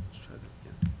 Let's try that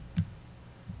again.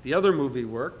 The other movie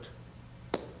worked.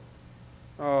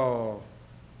 Oh,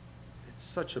 it's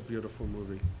such a beautiful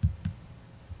movie.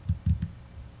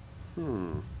 I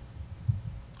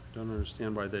don't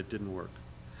understand why that didn't work.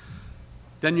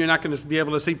 Then you're not going to be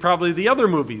able to see probably the other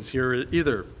movies here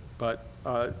either. But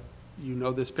you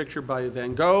know this picture by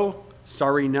Van Gogh,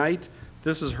 Starry Night.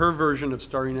 This is her version of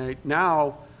Starry Night.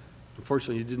 Now,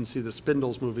 unfortunately, you didn't see the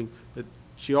spindles moving, but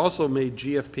she also made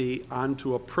GFP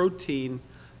onto a protein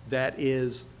that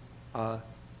is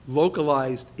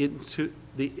localized into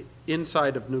the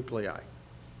inside of nuclei.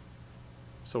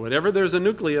 So whenever there's a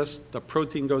nucleus, the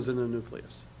protein goes in the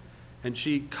nucleus. And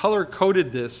she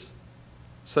color-coded this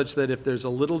such that if there's a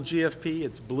little GFP,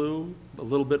 it's blue, a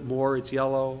little bit more, it's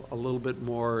yellow, a little bit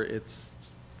more, it's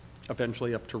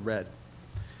eventually up to red.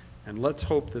 And let's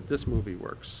hope that this movie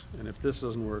works. And if this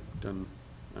doesn't work, then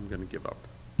I'm going to give up.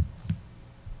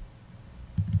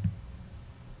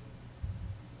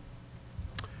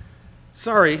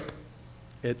 Sorry,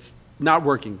 it's not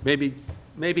working.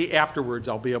 Maybe afterwards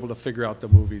I'll be able to figure out the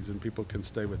movies and people can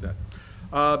stay with that.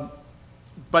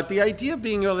 But the idea of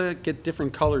being able to get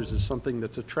different colors is something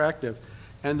that's attractive.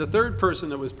 And the third person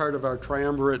that was part of our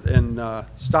triumvirate in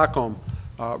Stockholm,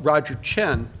 Roger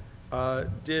Chen,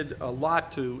 did a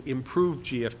lot to improve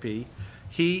GFP.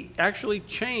 He actually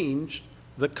changed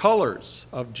the colors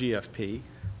of GFP,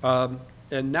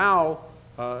 and now,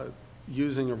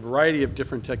 using a variety of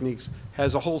different techniques,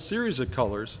 has a whole series of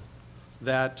colors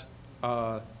that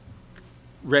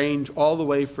range all the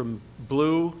way from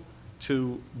blue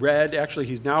to red. Actually,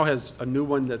 he now has a new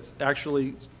one that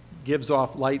actually gives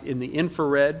off light in the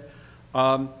infrared.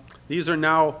 These are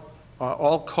now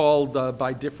all called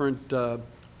by different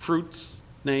fruits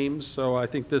names. So I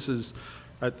think this is,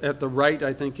 at the right,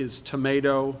 I think is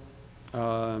tomato.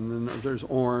 And then there's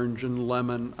orange and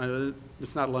lemon.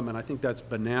 It's not lemon, I think that's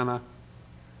banana.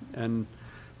 And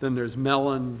then there's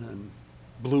melon and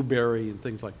blueberry and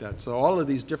things like that. So all of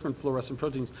these different fluorescent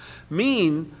proteins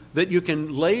mean that you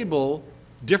can label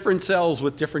different cells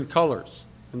with different colors.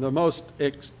 And the most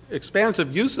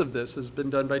expansive use of this has been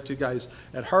done by two guys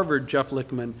at Harvard, Jeff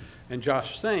Lichtman and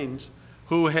Josh Sains,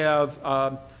 who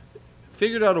have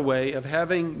figured out a way of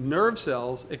having nerve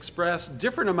cells express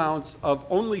different amounts of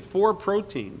only 4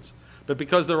 proteins. But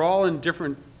because they're all in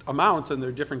different amounts and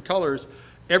they're different colors,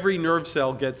 every nerve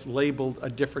cell gets labeled a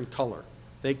different color.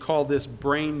 They call this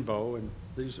brainbow, and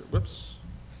these are, whoops,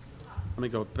 let me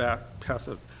go back past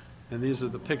it. And these are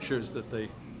the pictures that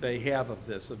they have of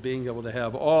this, of being able to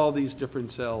have all these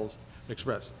different cells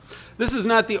expressed. This is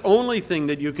not the only thing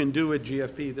that you can do with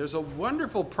GFP. There's a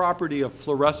wonderful property of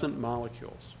fluorescent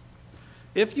molecules.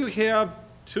 If you have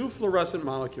 2 fluorescent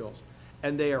molecules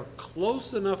and they are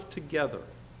close enough together,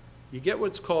 you get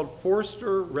what's called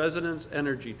Forster resonance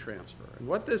energy transfer. And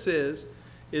what this is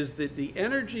that the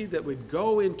energy that would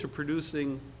go into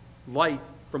producing light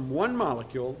from one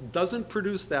molecule doesn't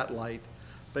produce that light,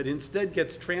 but instead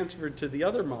gets transferred to the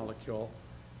other molecule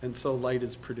and so light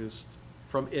is produced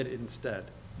from it instead.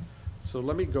 So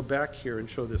let me go back here and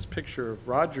show this picture of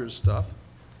Roger's stuff.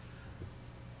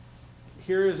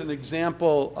 Here is an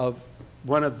example of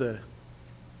one of the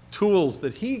tools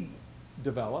that he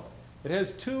developed. It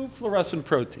has two fluorescent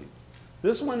proteins.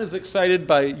 This one is excited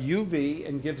by UV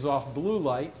and gives off blue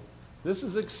light. This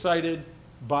is excited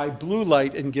by blue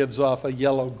light and gives off a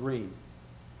yellow-green.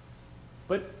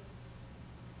 But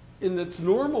in its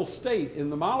normal state in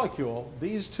the molecule,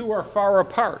 these two are far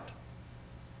apart.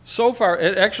 So far,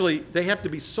 actually, they have to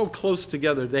be so close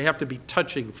together, they have to be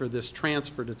touching for this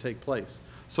transfer to take place.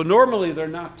 So normally they're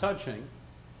not touching,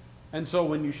 and so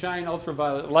when you shine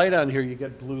ultraviolet light on here, you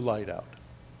get blue light out.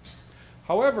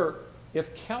 However,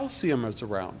 if calcium is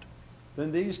around,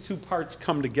 then these two parts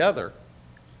come together,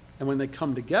 and when they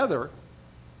come together,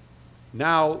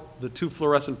 now the two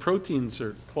fluorescent proteins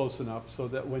are close enough so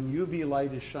that when UV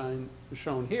light is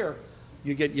shown here,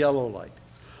 you get yellow light.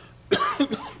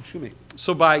 Excuse me.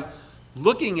 So by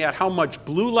looking at how much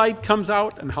blue light comes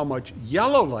out and how much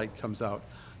yellow light comes out,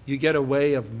 you get a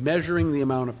way of measuring the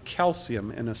amount of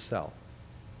calcium in a cell.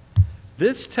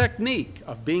 This technique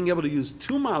of being able to use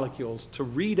two molecules to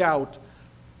read out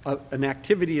an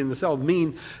activity in the cell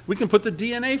means we can put the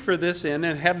DNA for this in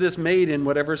and have this made in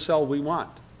whatever cell we want.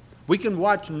 We can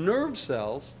watch nerve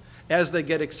cells as they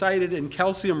get excited and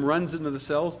calcium runs into the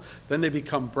cells, then they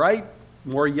become bright,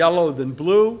 more yellow than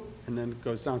blue, and then it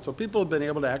goes down. So people have been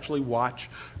able to actually watch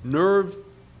nerve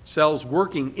cells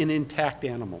working in intact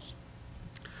animals.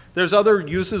 There's other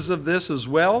uses of this as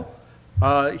well.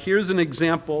 Here's an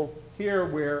example here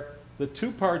where the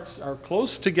two parts are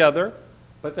close together,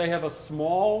 but they have a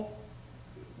small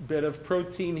bit of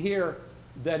protein here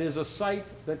that is a site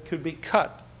that could be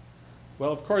cut.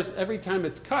 Well, of course, every time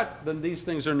it's cut, then these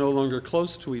things are no longer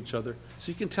close to each other. So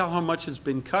you can tell how much has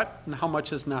been cut and how much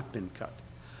has not been cut.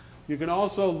 You can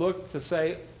also look to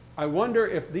say, I wonder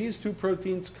if these two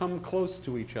proteins come close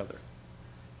to each other.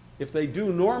 If they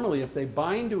do normally, if they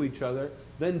bind to each other,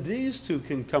 then these two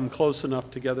can come close enough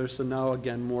together, so now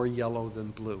again more yellow than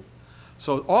blue.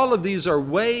 So all of these are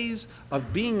ways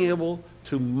of being able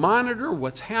to monitor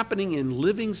what's happening in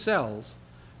living cells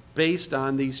based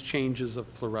on these changes of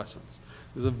fluorescence.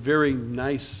 There's a very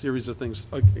nice series of things,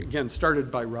 again,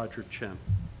 started by Roger Chen.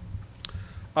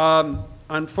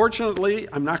 Unfortunately,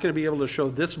 I'm not going to be able to show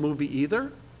this movie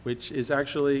either, which is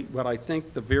actually what I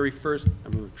think the very first,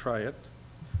 I'm going to try it.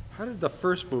 How did the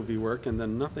first movie work and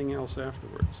then nothing else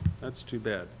afterwards? That's too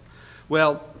bad.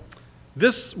 Well,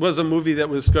 this was a movie that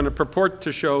was going to purport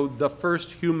to show the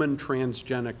first human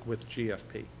transgenic with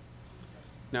GFP.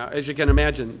 Now, as you can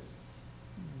imagine,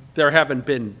 there haven't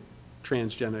been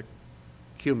transgenic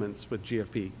humans with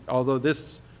GFP, although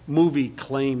this movie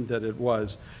claimed that it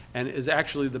was, and is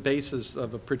actually the basis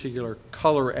of a particular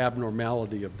color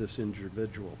abnormality of this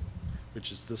individual,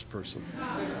 which is this person.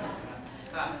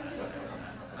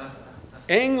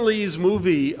 Ang Lee's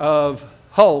movie of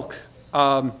Hulk,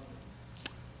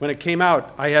 when it came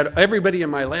out, I had everybody in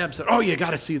my lab said, oh, you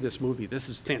got to see this movie. This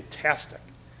is fantastic.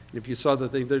 If you saw the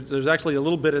thing, there's actually a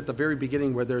little bit at the very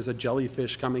beginning where there's a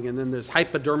jellyfish coming, and then this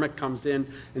hypodermic comes in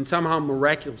and somehow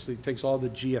miraculously takes all the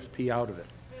GFP out of it.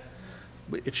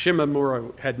 If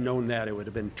Shimamura had known that, it would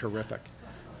have been terrific.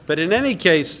 But in any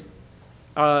case,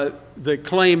 the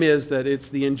claim is that it's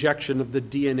the injection of the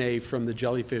DNA from the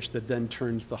jellyfish that then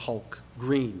turns the Hulk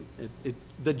green.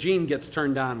 The gene gets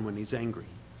turned on when he's angry.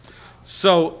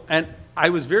 So, and I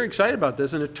was very excited about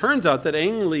this, and it turns out that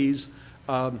Ang Lee's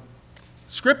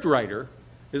script writer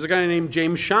is a guy named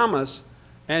James Shamus,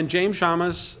 and James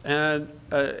Shamus and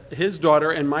his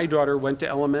daughter and my daughter went to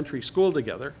elementary school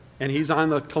together, and he's on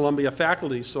the Columbia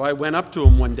faculty. So I went up to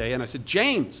him one day and I said,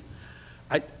 James,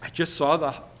 I just saw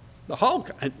the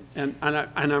Hulk, and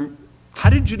I'm, how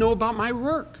did you know about my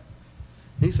work?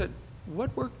 And he said,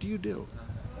 what work do you do?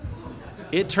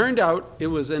 It turned out it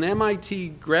was an MIT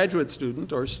graduate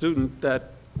student or student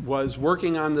that was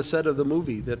working on the set of the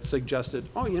movie that suggested,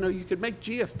 oh, you know, you could make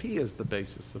GFP as the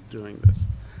basis of doing this.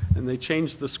 And they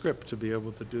changed the script to be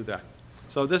able to do that.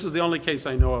 So this is the only case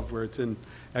I know of where it's in,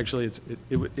 actually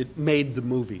it made the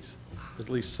movies, at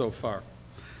least so far.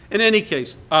 In any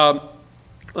case,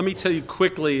 let me tell you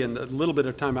quickly, in a little bit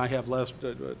of time I have left,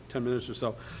 10 minutes or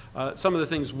so, some of the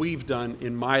things we've done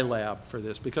in my lab for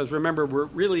this. Because remember, we're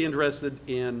really interested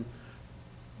in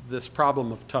this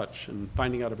problem of touch and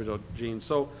finding out about genes.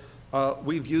 So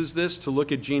we've used this to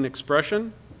look at gene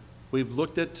expression. We've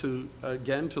looked at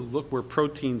again, to look where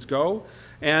proteins go.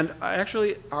 And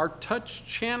actually, our touch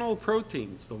channel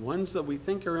proteins, the ones that we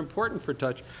think are important for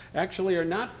touch, actually are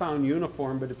not found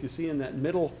uniform. But if you see in that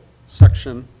middle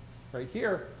section right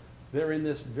here, they're in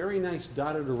this very nice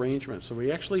dotted arrangement. So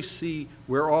we actually see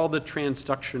where all the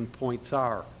transduction points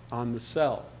are on the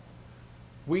cell.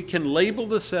 We can label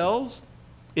the cells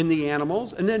in the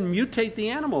animals and then mutate the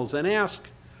animals and ask,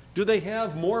 do they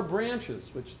have more branches,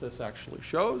 which this actually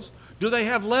shows? Do they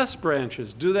have less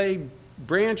branches? Do they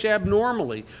branch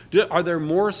abnormally? Are there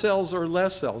more cells or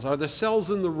less cells? Are the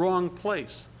cells in the wrong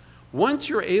place? Once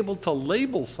you're able to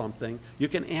label something, you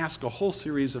can ask a whole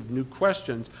series of new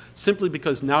questions simply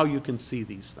because now you can see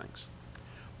these things.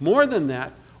 More than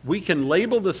that, we can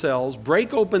label the cells,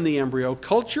 break open the embryo,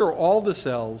 culture all the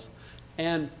cells,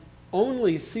 and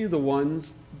only see the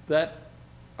ones that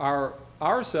are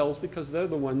our cells because they're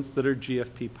the ones that are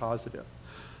GFP positive.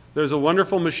 There's a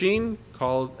wonderful machine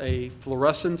called a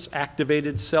fluorescence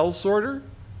activated cell sorter.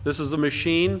 This is a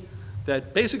machine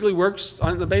that basically works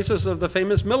on the basis of the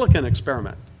famous Millikan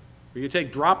experiment, where you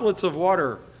take droplets of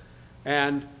water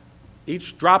and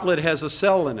each droplet has a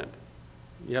cell in it.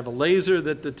 You have a laser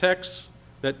that detects,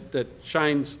 that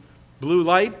shines blue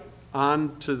light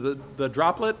onto the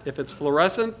droplet. If it's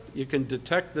fluorescent, you can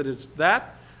detect that it's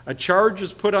that. A charge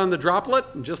is put on the droplet,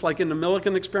 and just like in the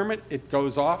Millikan experiment, it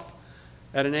goes off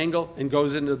at an angle and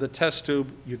goes into the test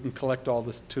tube. You can collect all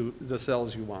the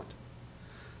cells you want.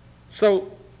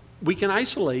 So we can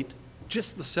isolate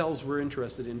just the cells we're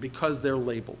interested in because they're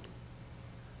labeled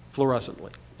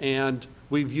fluorescently. And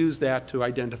we've used that to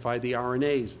identify the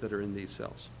RNAs that are in these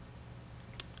cells.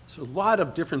 So a lot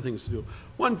of different things to do.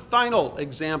 One final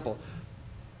example.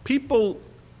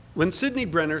 When Sidney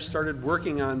Brenner started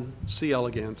working on C.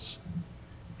 elegans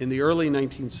in the early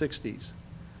 1960s,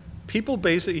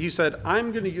 he said,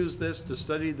 I'm going to use this to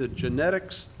study the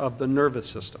genetics of the nervous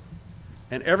system.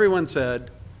 And everyone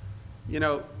said, you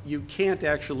know, you can't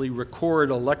actually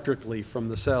record electrically from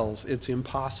the cells. It's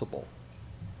impossible.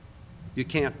 You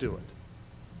can't do it.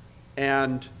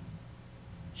 And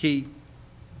he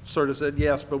sort of said,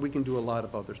 yes, but we can do a lot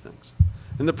of other things.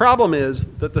 And the problem is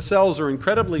that the cells are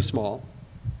incredibly small,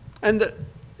 and that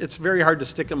it's very hard to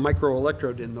stick a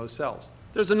microelectrode in those cells.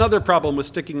 There's another problem with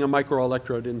sticking a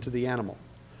microelectrode into the animal.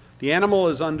 The animal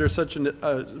is under such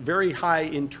a very high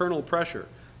internal pressure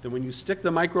that when you stick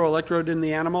the microelectrode in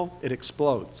the animal, it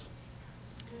explodes.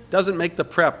 Doesn't make the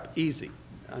prep easy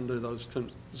under those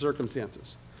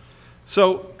circumstances.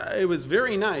 So it was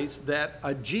very nice that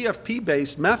a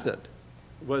GFP-based method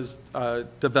was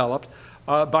developed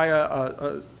by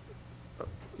a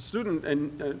student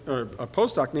or a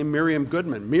postdoc named Miriam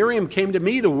Goodman. Miriam came to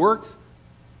me to work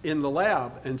in the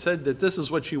lab and said that this is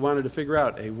what she wanted to figure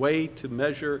out, a way to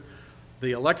measure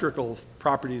the electrical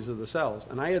properties of the cells.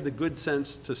 And I had the good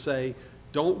sense to say,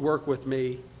 don't work with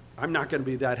me. I'm not going to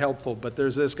be that helpful, but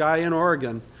there's this guy in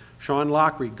Oregon, Sean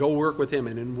Lockery, go work with him.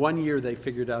 And in 1 year, they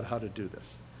figured out how to do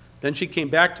this. Then she came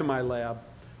back to my lab,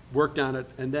 worked on it,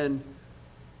 and then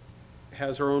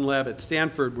has her own lab at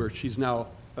Stanford where she's now,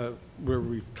 where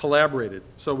we've collaborated.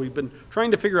 So we've been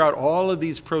trying to figure out all of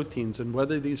these proteins and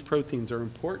whether these proteins are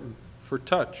important for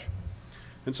touch.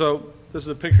 And so this is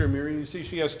a picture of Miriam. You see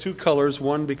she has two colors,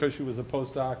 one because she was a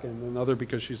postdoc and another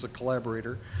because she's a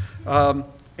collaborator.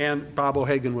 And Bob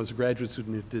O'Hagan was a graduate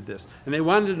student who did this. And they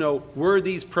wanted to know, were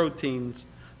these proteins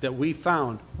that we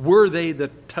found, were they the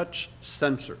touch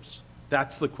sensors?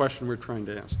 That's the question we're trying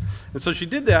to ask. And so she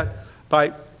did that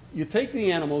by, you take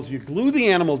the animals, you glue the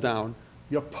animal down,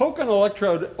 you poke an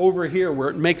electrode over here where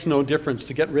it makes no difference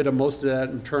to get rid of most of that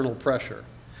internal pressure.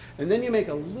 And then you make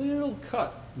a little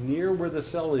cut near where the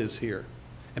cell is here.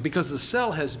 And because the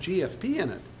cell has GFP in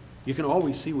it, you can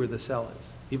always see where the cell is,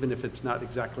 even if it's not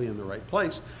exactly in the right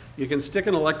place. You can stick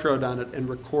an electrode on it and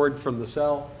record from the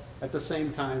cell at the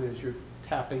same time as you're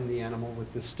tapping the animal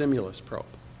with the stimulus probe.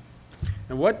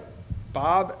 And what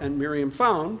Bob and Miriam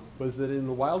found was that in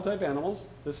the wild-type animals,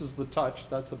 this is the touch,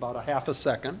 that's about a half a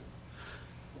second.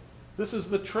 This is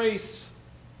the trace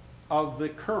of the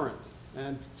current.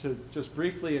 And to just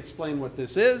briefly explain what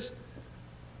this is,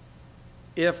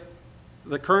 if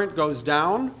the current goes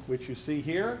down, which you see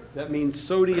here, that means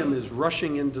sodium is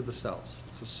rushing into the cells.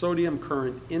 It's a sodium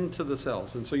current into the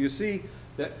cells. And so you see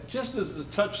that just as the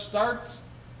touch starts,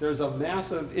 there's a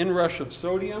massive inrush of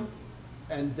sodium,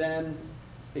 and then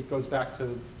it goes back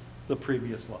to the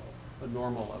previous level, the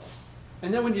normal level.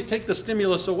 And then when you take the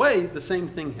stimulus away, the same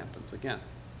thing happens again.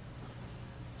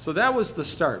 So that was the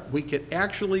start. We could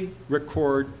actually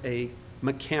record a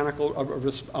mechanical,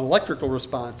 an electrical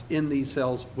response in these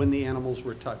cells when the animals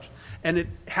were touched. And it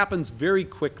happens very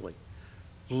quickly,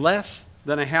 less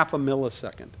than a half a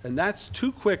millisecond. And that's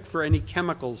too quick for any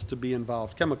chemicals to be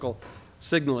involved, chemical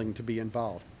signaling to be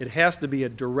involved. It has to be a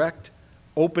direct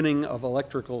opening of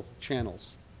electrical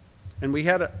channels. And we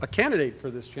had a candidate for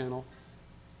this channel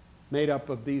made up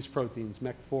of these proteins,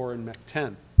 MEC4 and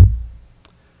MEC10.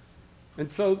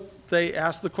 And so they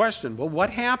asked the question, well,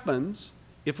 what happens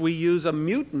if we use a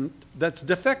mutant that's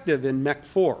defective in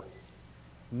MEC4?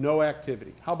 No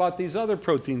activity. How about these other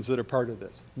proteins that are part of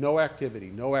this? No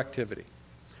activity, no activity.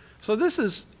 So this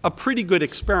is a pretty good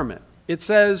experiment. It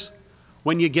says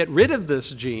when you get rid of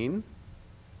this gene,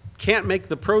 can't make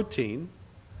the protein,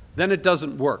 then it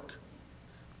doesn't work.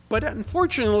 But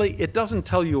unfortunately, it doesn't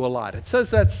tell you a lot. It says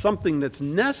that's something that's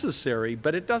necessary,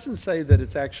 but it doesn't say that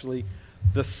it's actually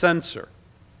the sensor.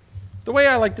 The way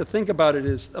I like to think about it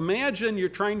is, imagine you're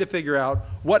trying to figure out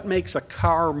what makes a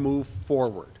car move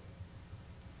forward.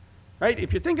 Right?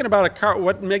 If you're thinking about a car,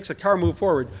 what makes a car move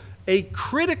forward, a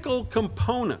critical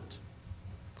component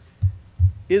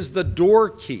is the door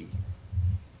key.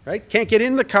 Right? Can't get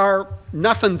in the car,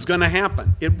 nothing's going to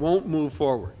happen. It won't move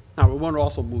forward. Now, it won't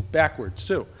also move backwards,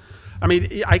 too. I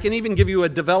mean, I can even give you a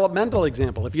developmental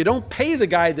example. If you don't pay the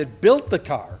guy that built the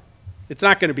car, it's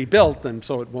not going to be built, and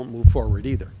so it won't move forward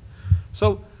either.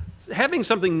 So having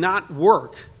something not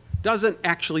work doesn't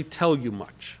actually tell you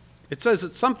much. It says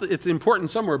it's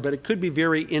important somewhere, but it could be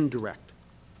very indirect.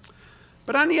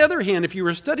 But on the other hand, if you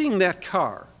were studying that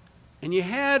car and you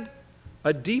had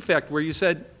a defect where you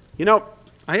said, you know,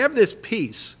 I have this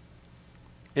piece,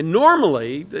 and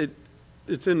normally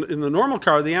it's in the normal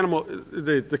car,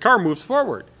 the car moves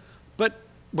forward. But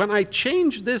when I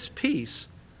change this piece,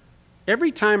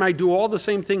 every time I do all the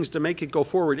same things to make it go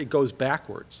forward, it goes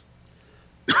backwards.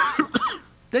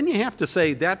 Then you have to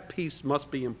say that piece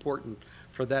must be important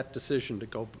for that decision to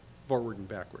go forward and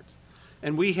backwards.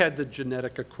 And we had the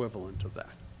genetic equivalent of that.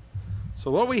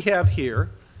 So what we have here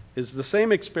is the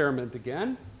same experiment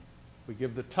again. We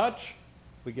give the touch,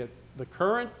 we get the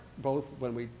current, both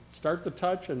when we start the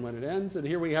touch and when it ends, and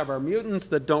here we have our mutants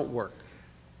that don't work.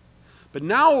 But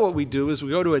now what we do is we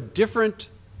go to a different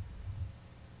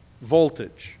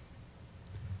voltage.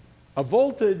 A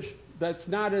voltage that's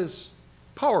not as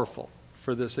powerful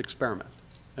for this experiment.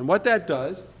 And what that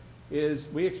does is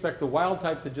we expect the wild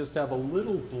type to just have a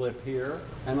little blip here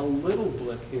and a little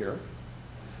blip here.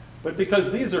 But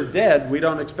because these are dead, we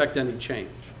don't expect any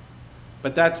change.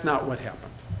 But that's not what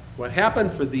happened. What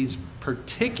happened for these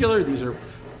are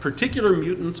particular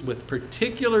mutants with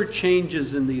particular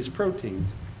changes in these proteins,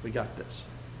 we got this.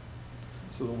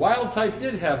 So the wild type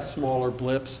did have smaller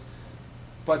blips,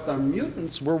 but the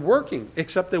mutants were working,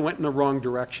 except they went in the wrong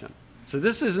direction. So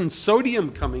this isn't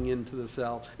sodium coming into the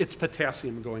cell, it's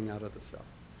potassium going out of the cell.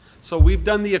 So we've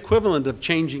done the equivalent of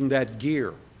changing that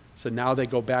gear. So now they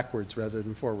go backwards rather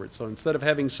than forwards. So instead of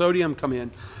having sodium come in,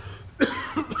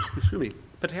 excuse me,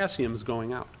 potassium is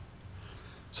going out.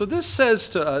 So this says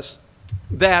to us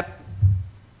that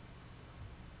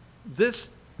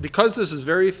because this is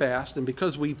very fast and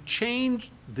because we've changed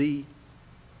the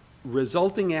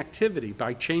resulting activity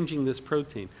by changing this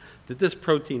protein, that this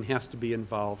protein has to be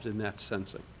involved in that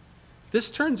sensing. This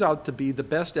turns out to be the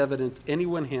best evidence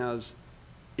anyone has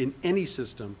in any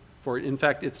system for it. In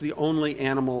fact, it's the only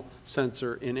animal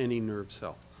sensor in any nerve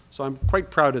cell. So I'm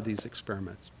quite proud of these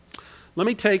experiments. Let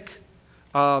me take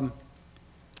a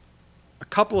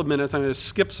couple of minutes. I'm going to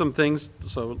skip some things,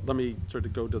 so let me sort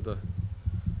of go to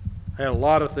I had a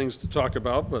lot of things to talk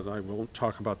about, but I won't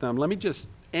talk about them. Let me just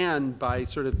end by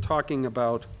sort of talking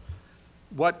about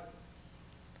what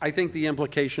I think the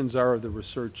implications are of the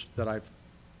research that I've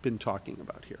been talking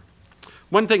about here.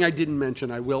 One thing I didn't mention,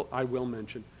 I will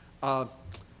mention.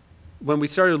 When we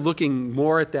started looking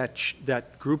more at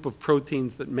that group of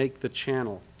proteins that make the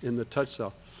channel in the touch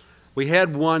cell, we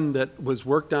had one that was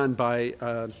worked on by,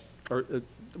 or it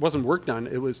wasn't worked on,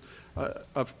 it was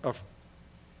a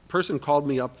person called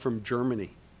me up from Germany,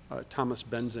 Thomas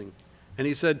Benzing, and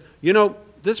he said, you know,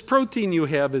 this protein you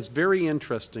have is very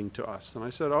interesting to us. And I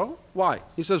said, oh, why?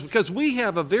 He says, because we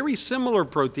have a very similar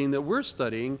protein that we're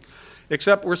studying,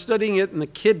 except we're studying it in the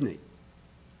kidney.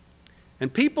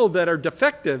 And people that are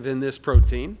defective in this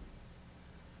protein,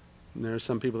 and there are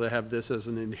some people that have this as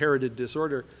an inherited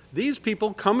disorder, these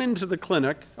people come into the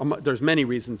clinic. There's many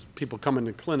reasons people come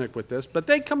into clinic with this, but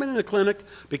they come into the clinic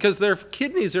because their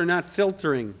kidneys are not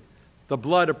filtering the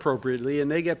blood appropriately, and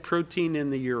they get protein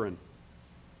in the urine.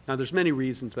 Now, there's many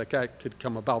reasons that could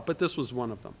come about, but this was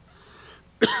one of them.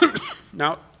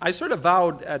 Now, I sort of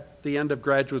vowed at the end of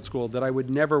graduate school that I would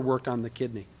never work on the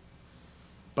kidney,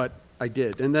 but I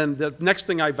did. And then the next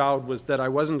thing I vowed was that I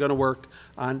wasn't going to work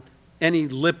on any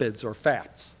lipids or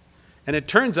fats. And it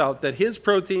turns out that his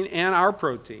protein and our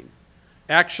protein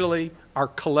actually are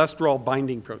cholesterol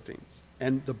binding proteins.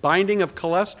 And the binding of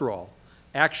cholesterol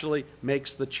actually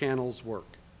makes the channels work,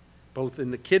 both in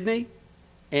the kidney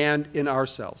and in our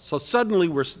cells. So suddenly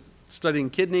we're studying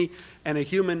kidney, and a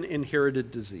human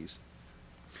inherited disease.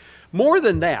 More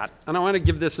than that, and I want to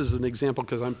give this as an example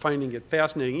because I'm finding it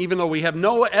fascinating, even though we have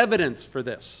no evidence for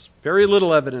this, very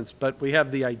little evidence, but we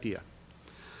have the idea.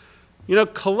 You know,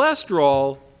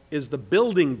 cholesterol is the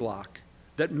building block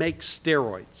that makes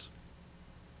steroids.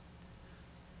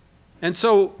 And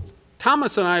so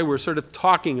Thomas and I were sort of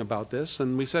talking about this,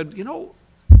 and we said, you know,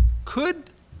 could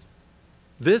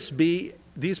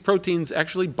these proteins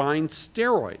actually bind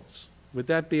steroids? Would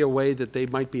that be a way that they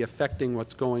might be affecting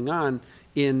what's going on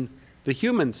in the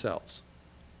human cells?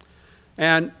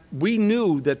 And we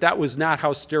knew that that was not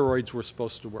how steroids were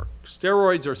supposed to work.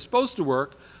 Steroids are supposed to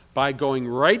work by going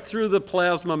right through the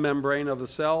plasma membrane of the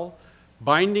cell,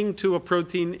 binding to a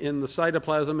protein in the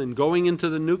cytoplasm and going into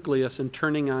the nucleus and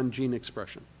turning on gene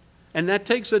expression. And that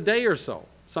takes a day or so,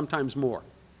 sometimes more.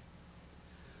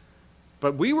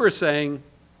 But we were saying,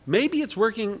 maybe it's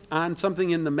working on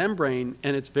something in the membrane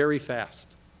and it's very fast.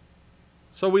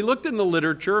 So we looked in the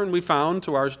literature and we found,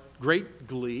 to our great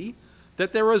glee,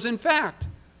 that there was, in fact,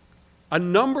 a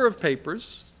number of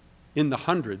papers, in the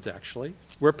hundreds actually,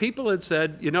 where people had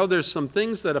said, you know, there's some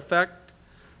things that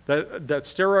that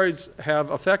steroids have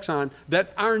effects on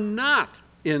that are not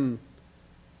in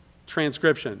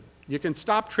transcription. You can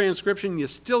stop transcription, you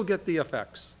still get the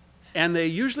effects. And they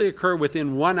usually occur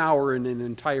within 1 hour in an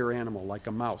entire animal, like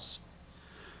a mouse.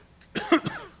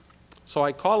 So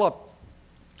I call up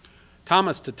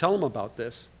Thomas to tell him about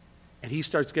this, and he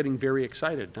starts getting very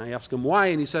excited. And I ask him why,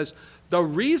 and he says, the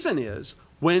reason is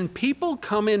when people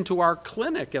come into our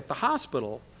clinic at the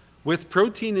hospital with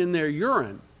protein in their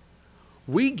urine,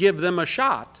 we give them a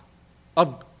shot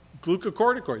of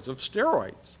glucocorticoids, of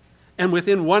steroids. And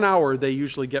within 1 hour, they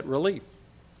usually get relief.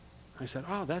 I said,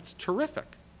 oh, that's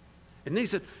terrific. And they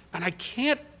said, and I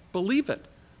can't believe it,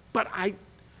 but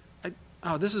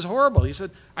oh, this is horrible. He said,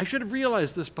 I should have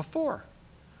realized this before.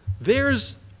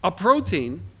 There's a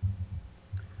protein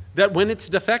that when it's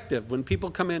defective, when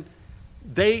people come in,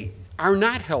 they are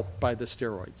not helped by the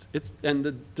steroids. And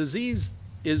the disease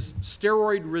is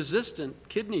steroid-resistant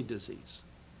kidney disease.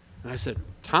 And I said,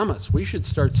 Thomas, we should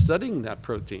start studying that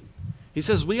protein. He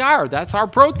says, we are. That's our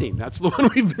protein. That's the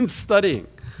one we've been studying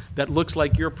that looks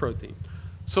like your protein.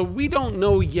 So we don't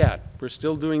know yet. We're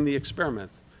still doing the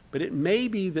experiments. But it may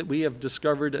be that we have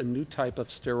discovered a new type of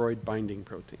steroid-binding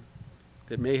protein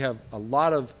that may have a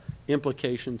lot of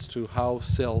implications to how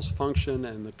cells function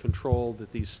and the control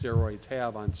that these steroids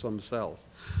have on some cells.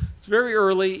 It's very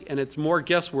early, and it's more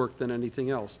guesswork than anything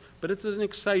else, but it's an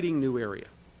exciting new area.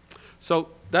 So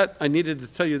that, I needed to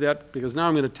tell you that because now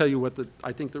I'm going to tell you what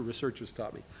I think the researchers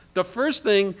taught me. The first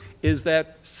thing is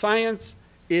that science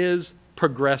is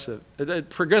progressive. It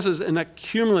progresses in a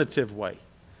cumulative way.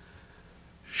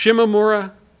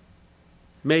 Shimomura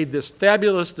made this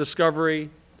fabulous discovery,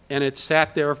 and it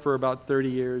sat there for about 30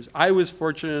 years. I was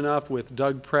fortunate enough with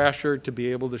Doug Prasher to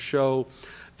be able to show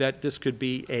that this could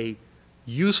be a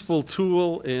useful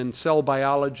tool in cell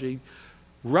biology.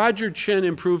 Roger Chen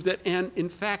improved it, and in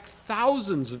fact,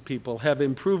 thousands of people have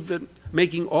improved it,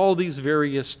 making all these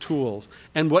various tools.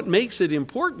 And what makes it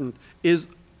important is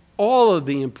all of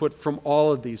the input from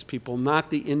all of these people, not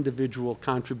the individual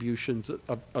contributions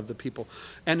of the people.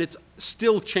 And it's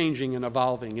still changing and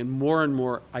evolving, and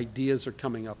more ideas are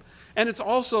coming up. And it's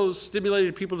also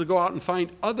stimulated people to go out and find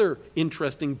other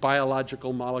interesting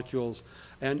biological molecules,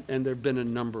 and there have been a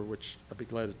number which I'd be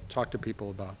glad to talk to people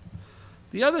about.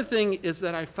 The other thing is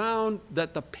that I found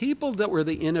that the people that were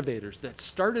the innovators, that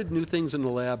started new things in the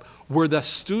lab, were the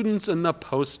students and the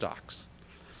postdocs.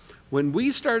 When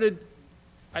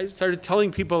I started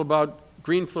telling people about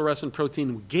green fluorescent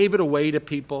protein. We gave it away to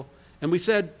people, and we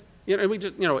said,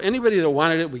 anybody that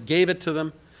wanted it, we gave it to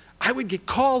them. I would get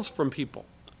calls from people,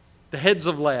 the heads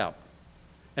of lab,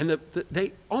 and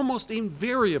they almost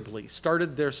invariably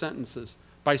started their sentences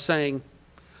by saying,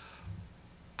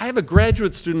 I have a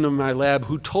graduate student in my lab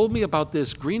who told me about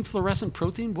this green fluorescent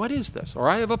protein. What is this? Or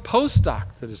I have a postdoc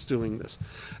that is doing this.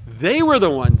 They were the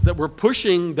ones that were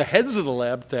pushing the heads of the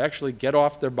lab to actually get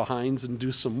off their behinds and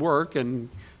do some work and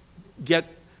get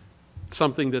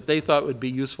something that they thought would be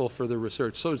useful for the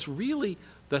research. So it's really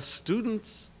the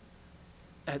students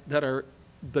that are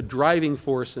the driving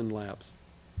force in labs.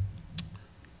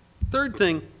 Third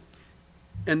thing,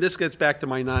 and this gets back to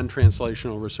my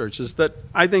non-translational research, is that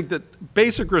I think that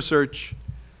basic research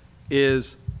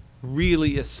is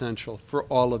really essential for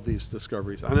all of these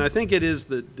discoveries. And I think it is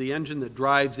the engine that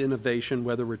drives innovation,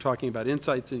 whether we're talking about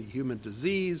insights into human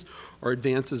disease or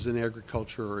advances in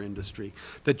agriculture or industry,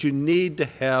 that you need to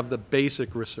have the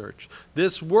basic research.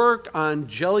 This work on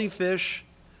jellyfish,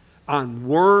 on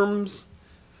worms,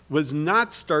 was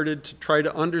not started to try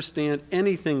to understand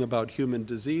anything about human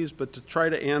disease, but to try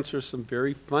to answer some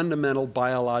very fundamental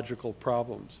biological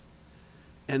problems.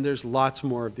 And there's lots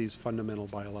more of these fundamental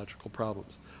biological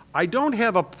problems. I don't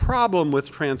have a problem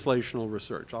with translational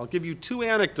research. I'll give you two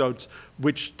anecdotes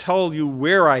which tell you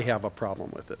where I have a problem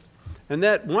with it. And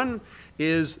that one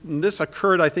is, and this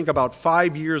occurred, I think, about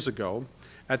 5 years ago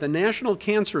at the National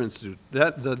Cancer Institute.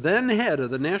 The then head of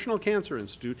the National Cancer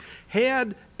Institute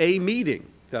had a meeting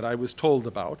that I was told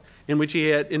about, in which he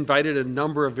had invited a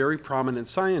number of very prominent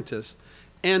scientists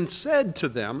and said to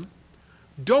them,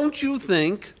 don't you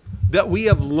think that we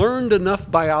have learned enough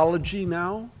biology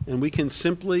now and we can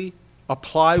simply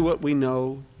apply what we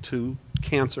know to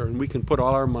cancer and we can put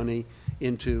all our money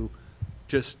into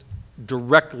just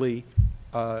directly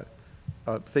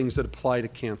things that apply to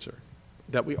cancer,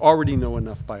 that we already know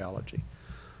enough biology?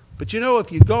 But you know, if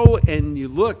you go and you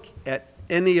look at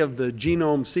any of the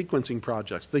genome sequencing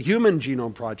projects, the Human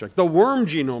Genome Project, the Worm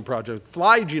Genome Project,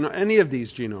 Fly Genome, any of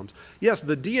these genomes, yes,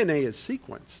 the DNA is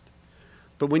sequenced.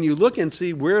 But when you look and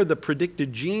see where the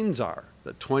predicted genes are,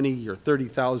 the 20 or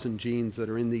 30,000 genes that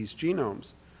are in these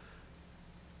genomes,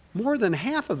 more than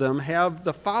half of them have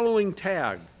the following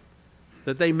tag,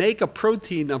 that they make a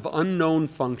protein of unknown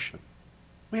function.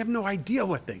 We have no idea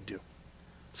what they do.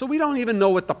 So we don't even know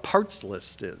what the parts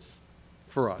list is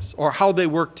for us or how they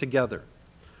work together.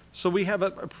 So we have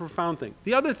a profound thing.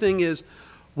 The other thing is,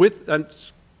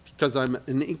 because I'm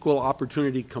an equal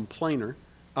opportunity complainer,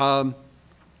 so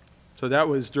that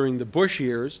was during the Bush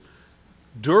years.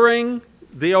 During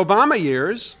the Obama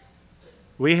years,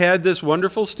 we had this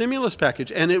wonderful stimulus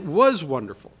package, and it was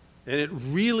wonderful, and it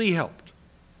really helped.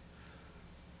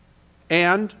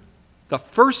 And the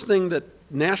first thing that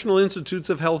National Institutes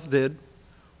of Health did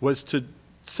was to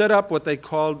set up what they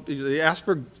called, they asked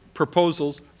for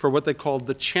proposals for what they called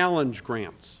the challenge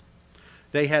grants.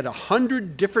 They had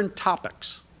 100 different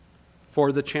topics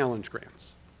for the challenge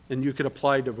grants, and you could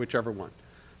apply to whichever one.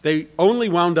 They only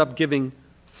wound up giving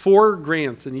 4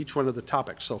 grants in each one of the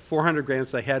topics. So 400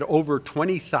 grants, they had over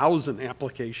 20,000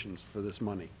 applications for this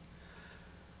money.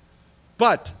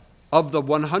 But of the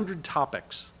 100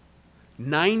 topics,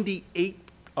 98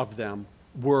 of them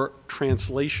were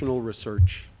translational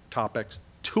research topics.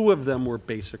 2 of them were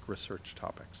basic research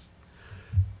topics.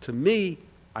 To me,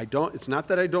 it's not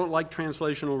that I don't like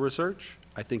translational research.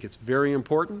 I think it's very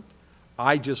important.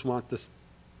 I just want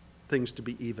things to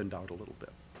be evened out a little bit.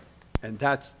 And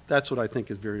that's what I think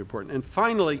is very important. And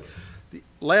finally, the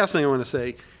last thing I want to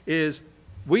say is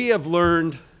we have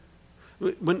learned,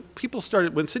 when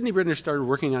Sidney Bridner started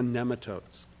working on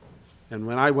nematodes, and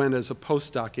when I went as a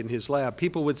postdoc in his lab,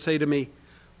 people would say to me,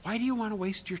 why do you want to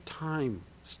waste your time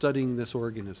studying this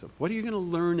organism? What are you going to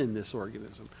learn in this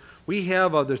organism? We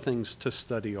have other things to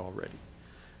study already.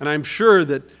 And I'm sure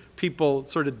that people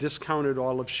sort of discounted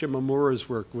all of Shimomura's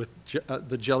work with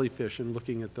the jellyfish and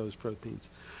looking at those proteins.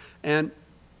 And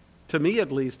to me,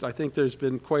 at least, I think there's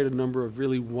been quite a number of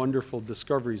really wonderful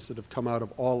discoveries that have come out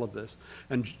of all of this.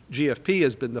 And GFP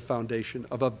has been the foundation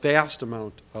of a vast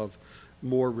amount of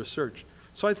more research.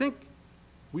 So I think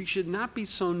we should not be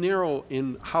so narrow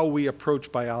in how we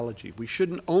approach biology. We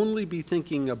shouldn't only be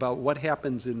thinking about what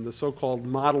happens in the so-called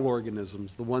model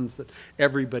organisms, the ones that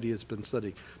everybody has been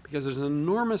studying, because there's an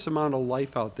enormous amount of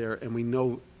life out there and we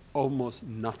know almost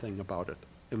nothing about it,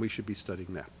 and we should be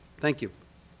studying that. Thank you.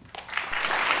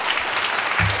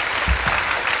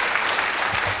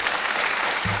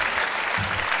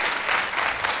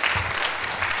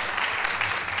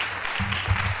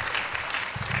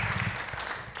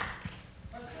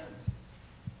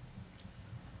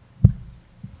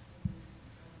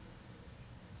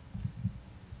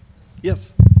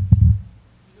 Yes? Do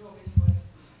you know of anybody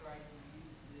who's tried to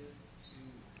use this to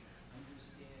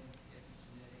understand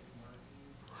epigenetic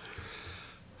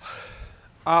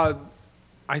markings?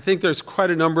 I think there's quite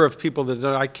a number of people that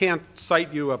I can't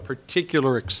cite you a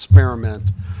particular experiment,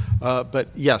 but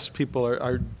yes, people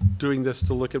are doing this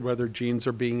to look at whether genes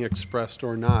are being expressed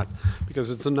or not, because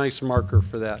it's a nice marker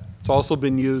for that. It's also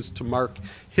been used to mark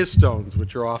histones,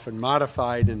 which are often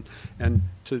modified, and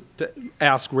to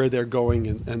ask where they're going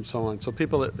and so on. So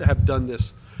people that have done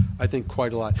this, I think,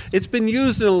 quite a lot. It's been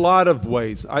used in a lot of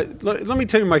ways. Let me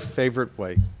tell you my favorite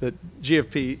way that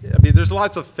GFP, I mean, there's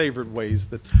lots of favorite ways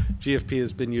that GFP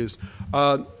has been used.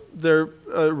 There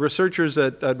are researchers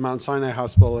at Mount Sinai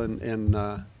Hospital in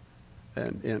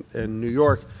New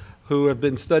York who have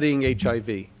been studying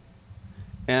HIV.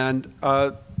 And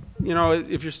you know,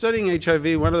 if you're studying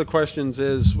HIV, one of the questions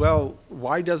is, well,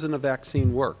 why doesn't a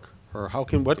vaccine work? Or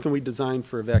what can we design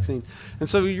for a vaccine? And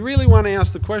so you really want to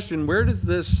ask the question,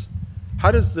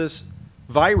 how does this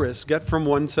virus get from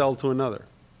one cell to another?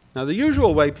 Now, the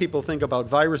usual way people think about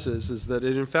viruses is that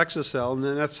it infects a cell, and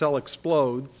then that cell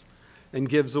explodes and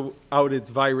gives out its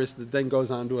virus that then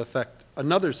goes on to affect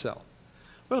another cell.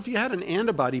 Well, if you had an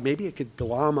antibody, maybe it could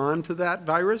glom onto that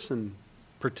virus and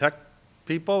protect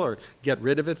people or get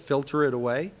rid of it, filter it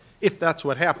away, if that's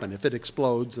what happened, if it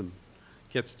explodes and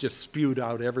gets just spewed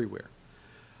out everywhere.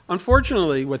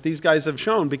 Unfortunately, what these guys have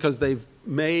shown, because they've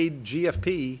made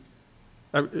GFP,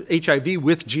 HIV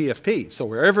with GFP, so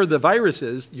wherever the virus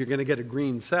is, you're going to get a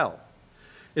green cell,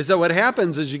 is that what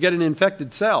happens is you get an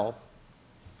infected cell,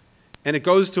 and it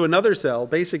goes to another cell,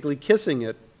 basically kissing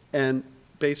it, and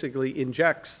basically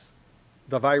injects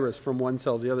the virus from one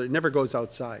cell to the other. It never goes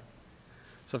outside.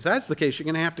 So if that's the case, you're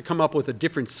going to have to come up with a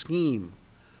different scheme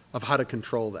of how to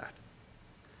control that.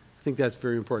 I think that's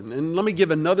very important. And let me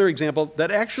give another example that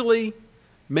actually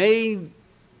may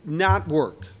not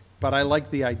work, but I like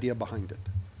the idea behind it.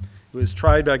 It was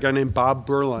tried by a guy named Bob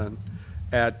Berlin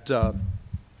at,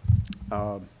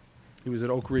 he was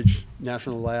at Oak Ridge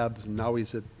National Labs, and now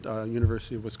he's at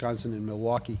University of Wisconsin in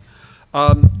Milwaukee.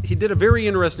 He did a very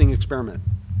interesting experiment.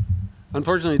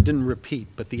 Unfortunately, it didn't repeat,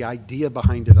 but the idea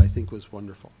behind it, I think, was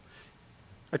wonderful.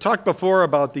 I talked before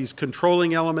about these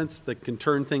controlling elements that can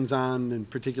turn things on in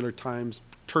particular times,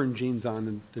 turn genes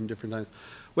on in different times.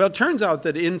 Well, it turns out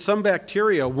that in some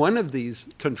bacteria, one of these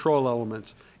control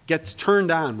elements gets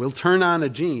turned on, will turn on a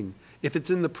gene, if it's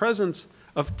in the presence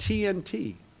of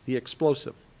TNT, the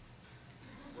explosive.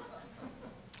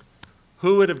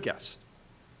 Who would have guessed?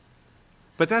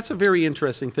 But that's a very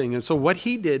interesting thing. And so what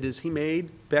he did is he made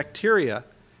bacteria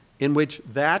in which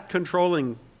that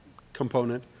controlling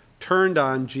component turned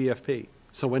on GFP.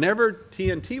 So whenever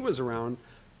TNT was around,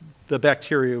 the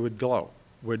bacteria would glow,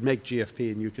 would make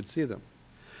GFP, and you could see them.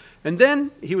 And then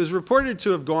he was reported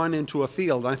to have gone into a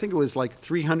field, I think it was like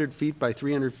 300 feet by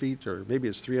 300 feet, or maybe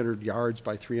it's 300 yards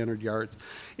by 300 yards,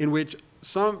 in which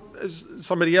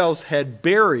somebody else had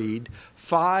buried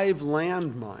 5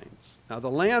 landmines. Now,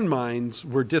 the landmines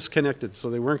were disconnected,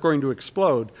 so they weren't going to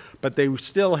explode, but they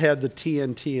still had the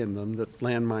TNT in them that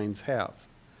landmines have.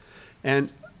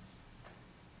 And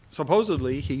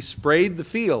supposedly, he sprayed the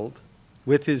field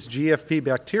with his GFP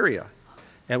bacteria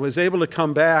and was able to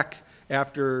come back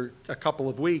after a couple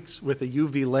of weeks with a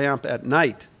UV lamp at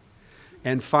night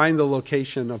and find the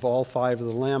location of all 5 of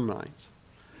the landmines.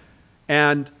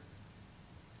 And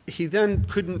he then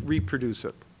couldn't reproduce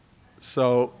it.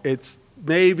 So it's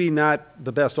maybe not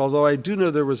the best, although I do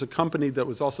know there was a company that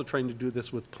was also trying to do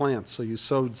this with plants. So you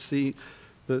sowed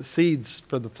the seeds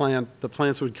for the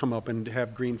plants would come up and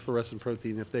have green fluorescent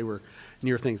protein if they were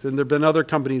near things. And there have been other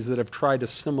companies that have tried a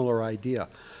similar idea.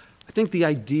 I think the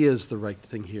idea is the right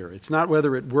thing here. It's not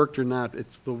whether it worked or not.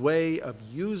 It's the way of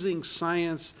using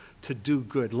science to do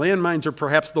good. Landmines are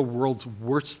perhaps the world's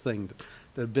worst thing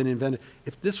that have been invented.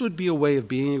 If this would be a way of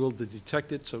being able to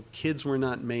detect it so kids were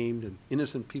not maimed and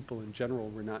innocent people in general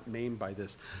were not maimed by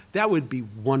this, that would be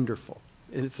wonderful.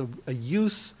 And it's a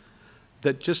use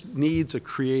that just needs a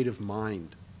creative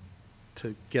mind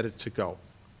to get it to go.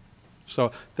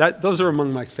 So those are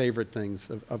among my favorite things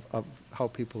of how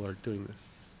people are doing this.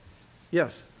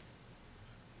 Yes?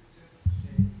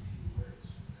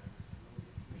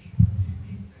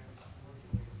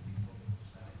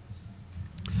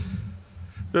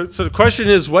 So the question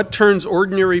is, what turns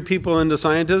ordinary people into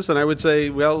scientists? And I would say,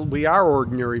 well, we are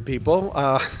ordinary people.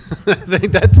 I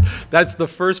think that's the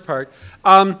first part.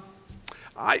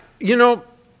 You know,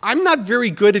 I'm not very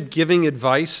good at giving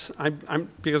advice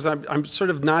because I'm sort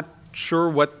of not sure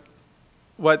what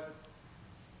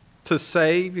to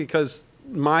say, because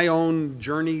my own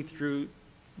journey through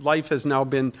life has now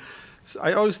been,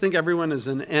 I always think everyone is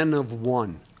an N of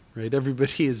 1, right?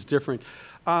 Everybody is different.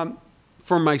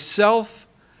 For myself,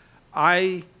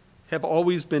 I have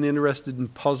always been interested in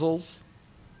puzzles.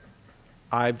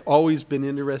 I've always been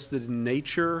interested in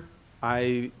nature.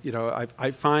 I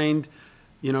find,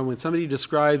 when somebody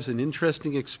describes an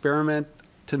interesting experiment,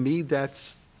 to me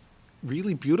that's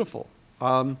really beautiful.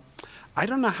 I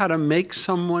don't know how to make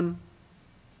someone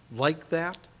like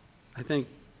that. I think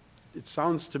it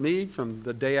sounds to me from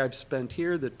the day I've spent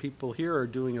here that people here are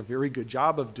doing a very good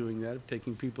job of doing that, of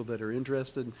taking people that are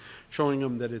interested and showing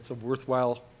them that it's a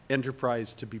worthwhile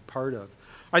enterprise to be part of.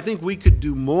 I think we could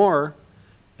do more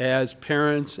as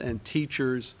parents and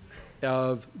teachers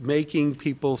of making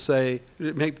people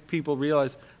make people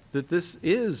realize that this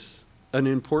is an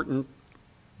important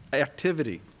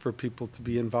activity for people to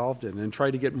be involved in, and try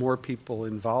to get more people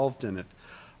involved in it.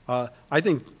 I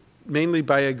think mainly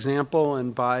by example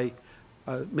and by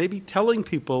maybe telling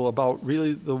people about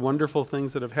really the wonderful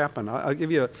things that have happened. I'll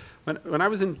give you, when I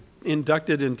was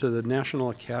inducted into the National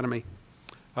Academy,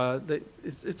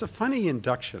 it's a funny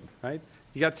induction, right?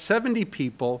 You got 70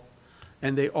 people,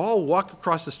 and they all walk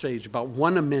across the stage about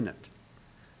one a minute.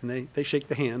 And they shake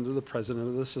the hand of the president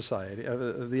of the society,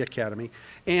 of the academy.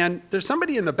 And there's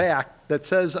somebody in the back that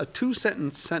says a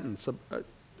two-sentence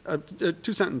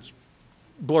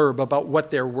blurb about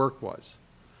what their work was.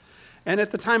 And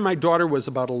at the time, my daughter was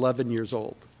about 11 years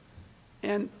old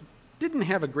and didn't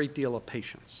have a great deal of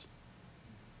patience.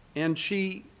 And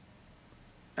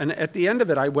at the end of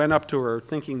it, I went up to her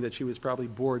thinking that she was probably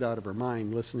bored out of her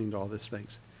mind listening to all these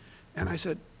things. And I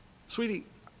said, "Sweetie,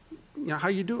 how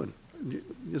you doing?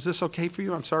 Is this okay for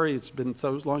you? I'm sorry it's been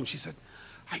so long." She said,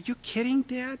 "Are you kidding,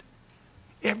 Dad?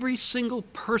 Every single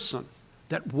person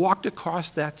that walked across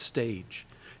that stage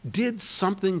did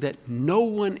something that no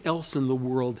one else in the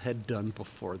world had done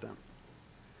before them."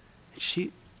 And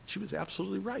she was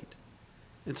absolutely right.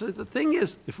 And so the thing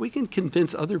is, if we can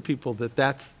convince other people that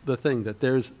that's the thing, that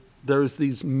there's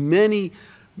these many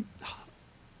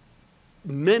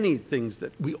things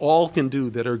that we all can do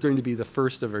that are going to be the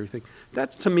first of everything,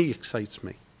 that to me excites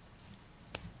me.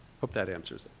 Hope that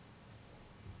answers it.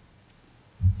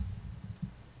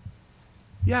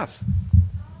 Yes?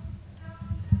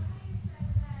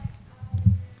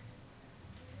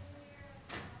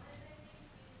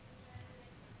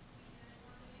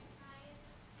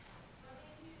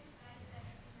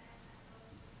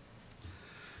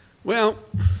 Well,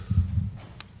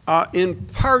 in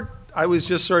part, I was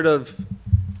just sort of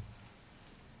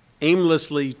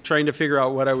aimlessly trying to figure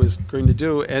out what I was going to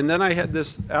do. And then I had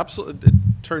it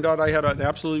turned out I had an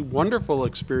absolutely wonderful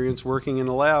experience working in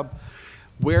a lab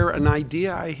where an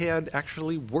idea I had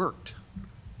actually worked.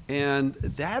 And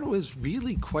that was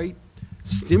really quite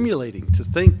stimulating to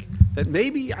think that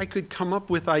maybe I could come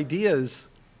up with ideas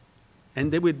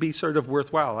and they would be sort of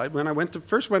worthwhile. When I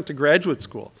first went to graduate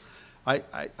school, I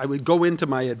would go into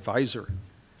my advisor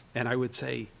and I would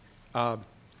say, "I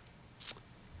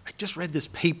just read this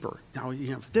paper. Now,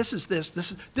 this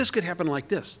could happen like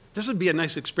this. This would be a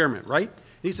nice experiment, right?"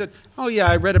 And he said, "Oh yeah,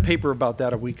 I read a paper about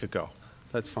that a week ago.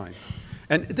 That's fine."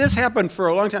 And this happened for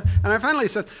a long time. And I finally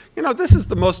said, "This is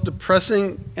the most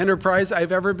depressing enterprise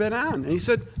I've ever been on." And he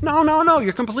said, No,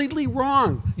 you're completely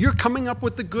wrong. You're coming up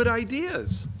with the good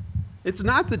ideas. It's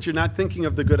not that you're not thinking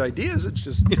of the good ideas, it's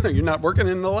just, you're not working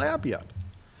in the lab yet.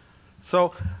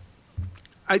 So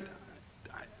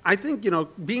I think,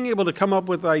 being able to come up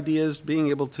with ideas, being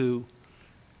able to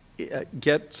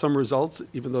get some results,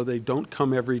 even though they don't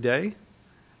come every day,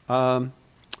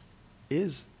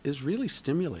 is really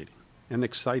stimulating and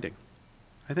exciting.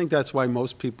 I think that's why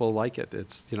most people like it.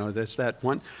 It's, that's that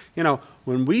one,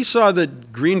 when we saw the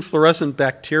green fluorescent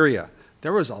bacteria,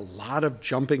 there was a lot of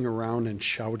jumping around and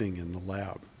shouting in the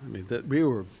lab. I mean, we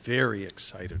were very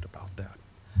excited about that.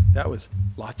 That was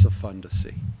lots of fun to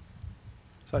see.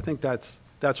 So I think that's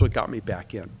what got me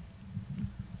back in.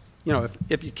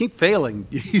 If you keep failing,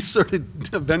 you sort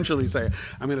of eventually say,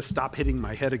 "I'm going to stop hitting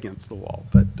my head against the wall."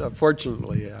 But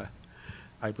fortunately,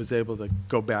 I was able to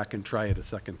go back and try it a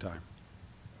second time.